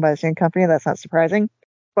CBS are owned by the same company, that's not surprising.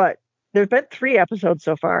 But there's been 3 episodes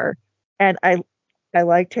so far, and I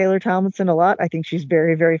like Taylor Tomlinson a lot. I think she's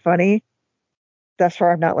very, very funny. Thus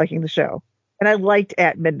far, I'm not liking the show. And I liked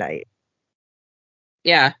At Midnight.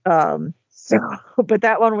 Yeah. But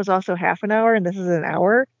that one was also half an hour, and this is an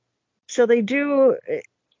hour. So they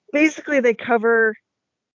cover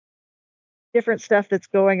different stuff that's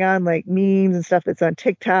going on, like memes and stuff that's on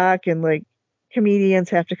TikTok, and like comedians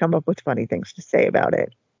have to come up with funny things to say about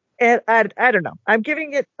it. And I don't know. I'm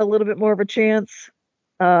giving it a little bit more of a chance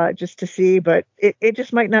just to see, but it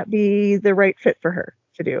just might not be the right fit for her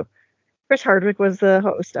to do. Chris Hardwick was the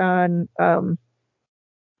host on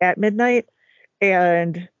At Midnight,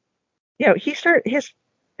 and he started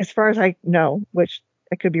as far as I know, which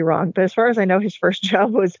I could be wrong, but as far as I know, his first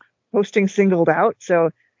job was hosting Singled Out.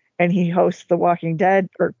 So and he hosts The Walking Dead,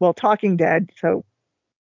 Talking Dead. So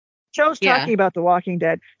shows talking about The Walking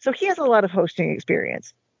Dead. So he has a lot of hosting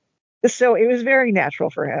experience. So it was very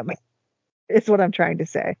natural for him. Is what I'm trying to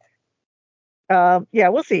say. Yeah,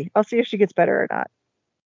 we'll see. I'll see if she gets better or not,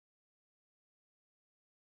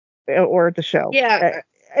 or the show. Yeah,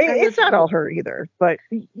 it's not all her either, but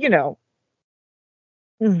you know.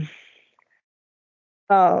 Yeah,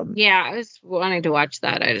 I was wanting to watch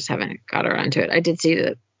that. I just haven't got around to it. I did see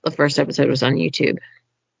that the first episode was on YouTube.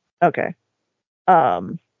 Okay.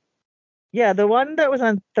 Yeah, the one that was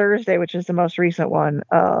on Thursday, which is the most recent one,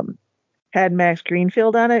 had Max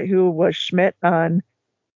Greenfield on it, who was Schmidt on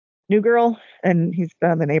New Girl, and he's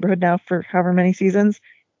been on The Neighborhood now for however many seasons.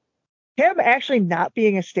 Him actually not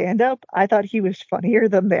being a stand-up, I thought he was funnier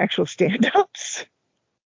than the actual stand-ups.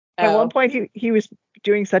 At one point, he was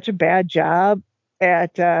doing such a bad job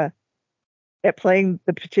at playing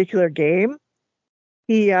the particular game.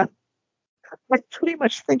 I pretty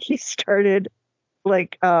much think he started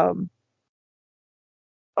like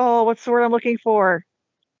what's the word I'm looking for?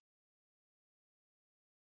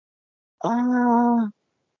 I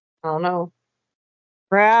don't know.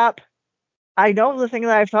 Crap. I know the thing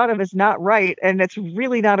that I've thought of is not right, and it's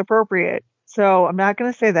really not appropriate. So I'm not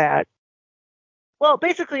going to say that. Well,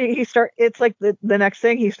 basically, it's like the next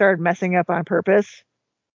thing he started messing up on purpose.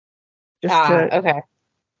 Okay.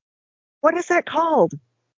 What is that called?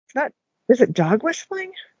 It's not. Is it dog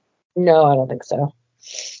whistling? No, I don't think so.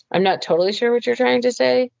 I'm not totally sure what you're trying to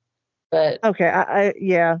say, but okay.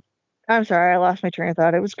 Yeah. I'm sorry, I lost my train of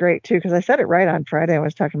thought. It was great too because I said it right on Friday. I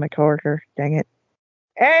was talking to my coworker. Dang it.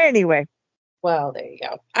 Anyway. Well, there you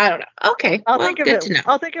go. I don't know. Okay. I'll think of good it. to know.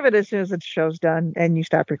 I'll think of it as soon as the show's done and you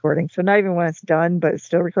stop recording. So not even when it's done, but it's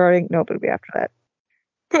still recording. Nope, it'll be after that.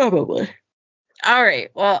 Probably. All right.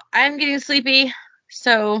 Well, I'm getting sleepy,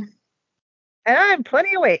 so. And I'm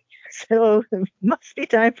plenty awake, so it must be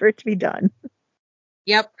time for it to be done.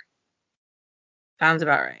 Yep. Sounds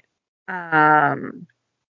about right.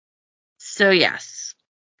 So yes.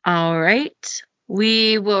 All right.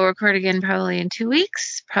 We will record again probably in 2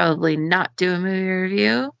 weeks. Probably not do a movie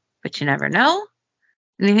review, but you never know.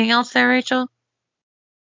 Anything else there, Rachel?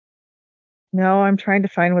 No, I'm trying to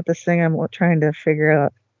find what this thing I'm trying to figure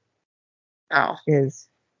out is.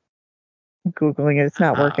 I'm Googling it. It's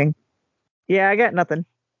not working. Yeah, I got nothing.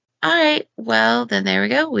 All right. Well, then there we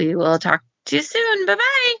go. We will talk to you soon.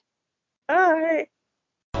 Bye-bye. Bye.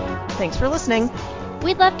 Thanks for listening.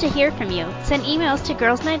 We'd love to hear from you. Send emails to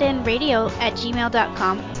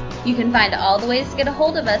girlsnightinradio@gmail.com. You can find all the ways to get a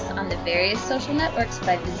hold of us on the various social networks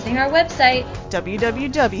by visiting our website,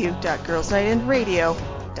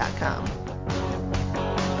 www.girlsnightinradio.com.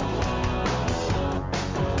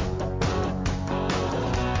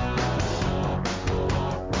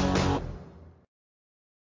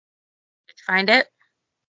 Did you find it?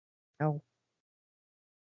 No.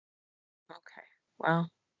 Okay. Well,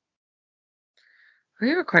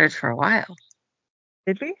 we recorded for a while.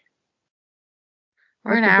 Did we?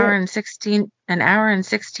 We're an hour and 16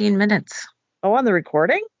 minutes. Oh, on the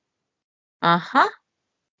recording? Uh-huh.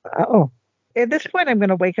 Oh. At this point, I'm going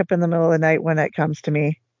to wake up in the middle of the night when it comes to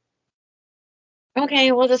me.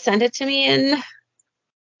 Okay, well, just send it to me and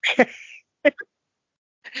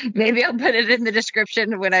maybe I'll put it in the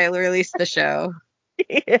description when I release the show.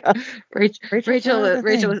 Yeah. Rachel,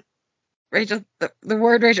 the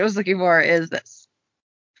word Rachel was looking for is this.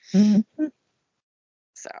 Mm-hmm.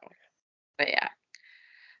 So, but yeah.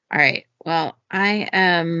 All right. Well, I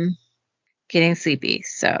am getting sleepy,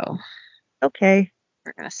 so okay.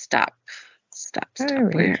 We're gonna stop. Stop.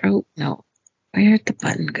 Right. Where? Oh no. Where'd the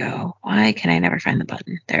button go? Why can I never find the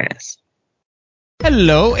button? There it is.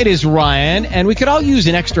 Hello, it is Ryan, and we could all use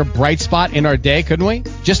an extra bright spot in our day, couldn't we?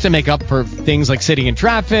 Just to make up for things like sitting in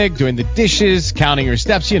traffic, doing the dishes, counting your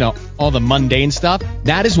steps, all the mundane stuff.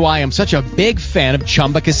 That is why I'm such a big fan of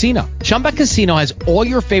Chumba Casino. Chumba Casino has all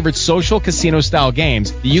your favorite social casino-style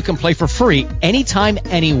games that you can play for free anytime,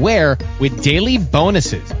 anywhere with daily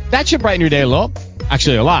bonuses. That should brighten your day a little.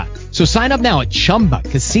 Actually, a lot. So sign up now at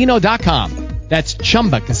ChumbaCasino.com. That's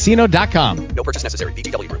ChumbaCasino.com. No purchase necessary.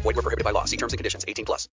 VGW Group. Void where prohibited by law. See terms and conditions. 18+.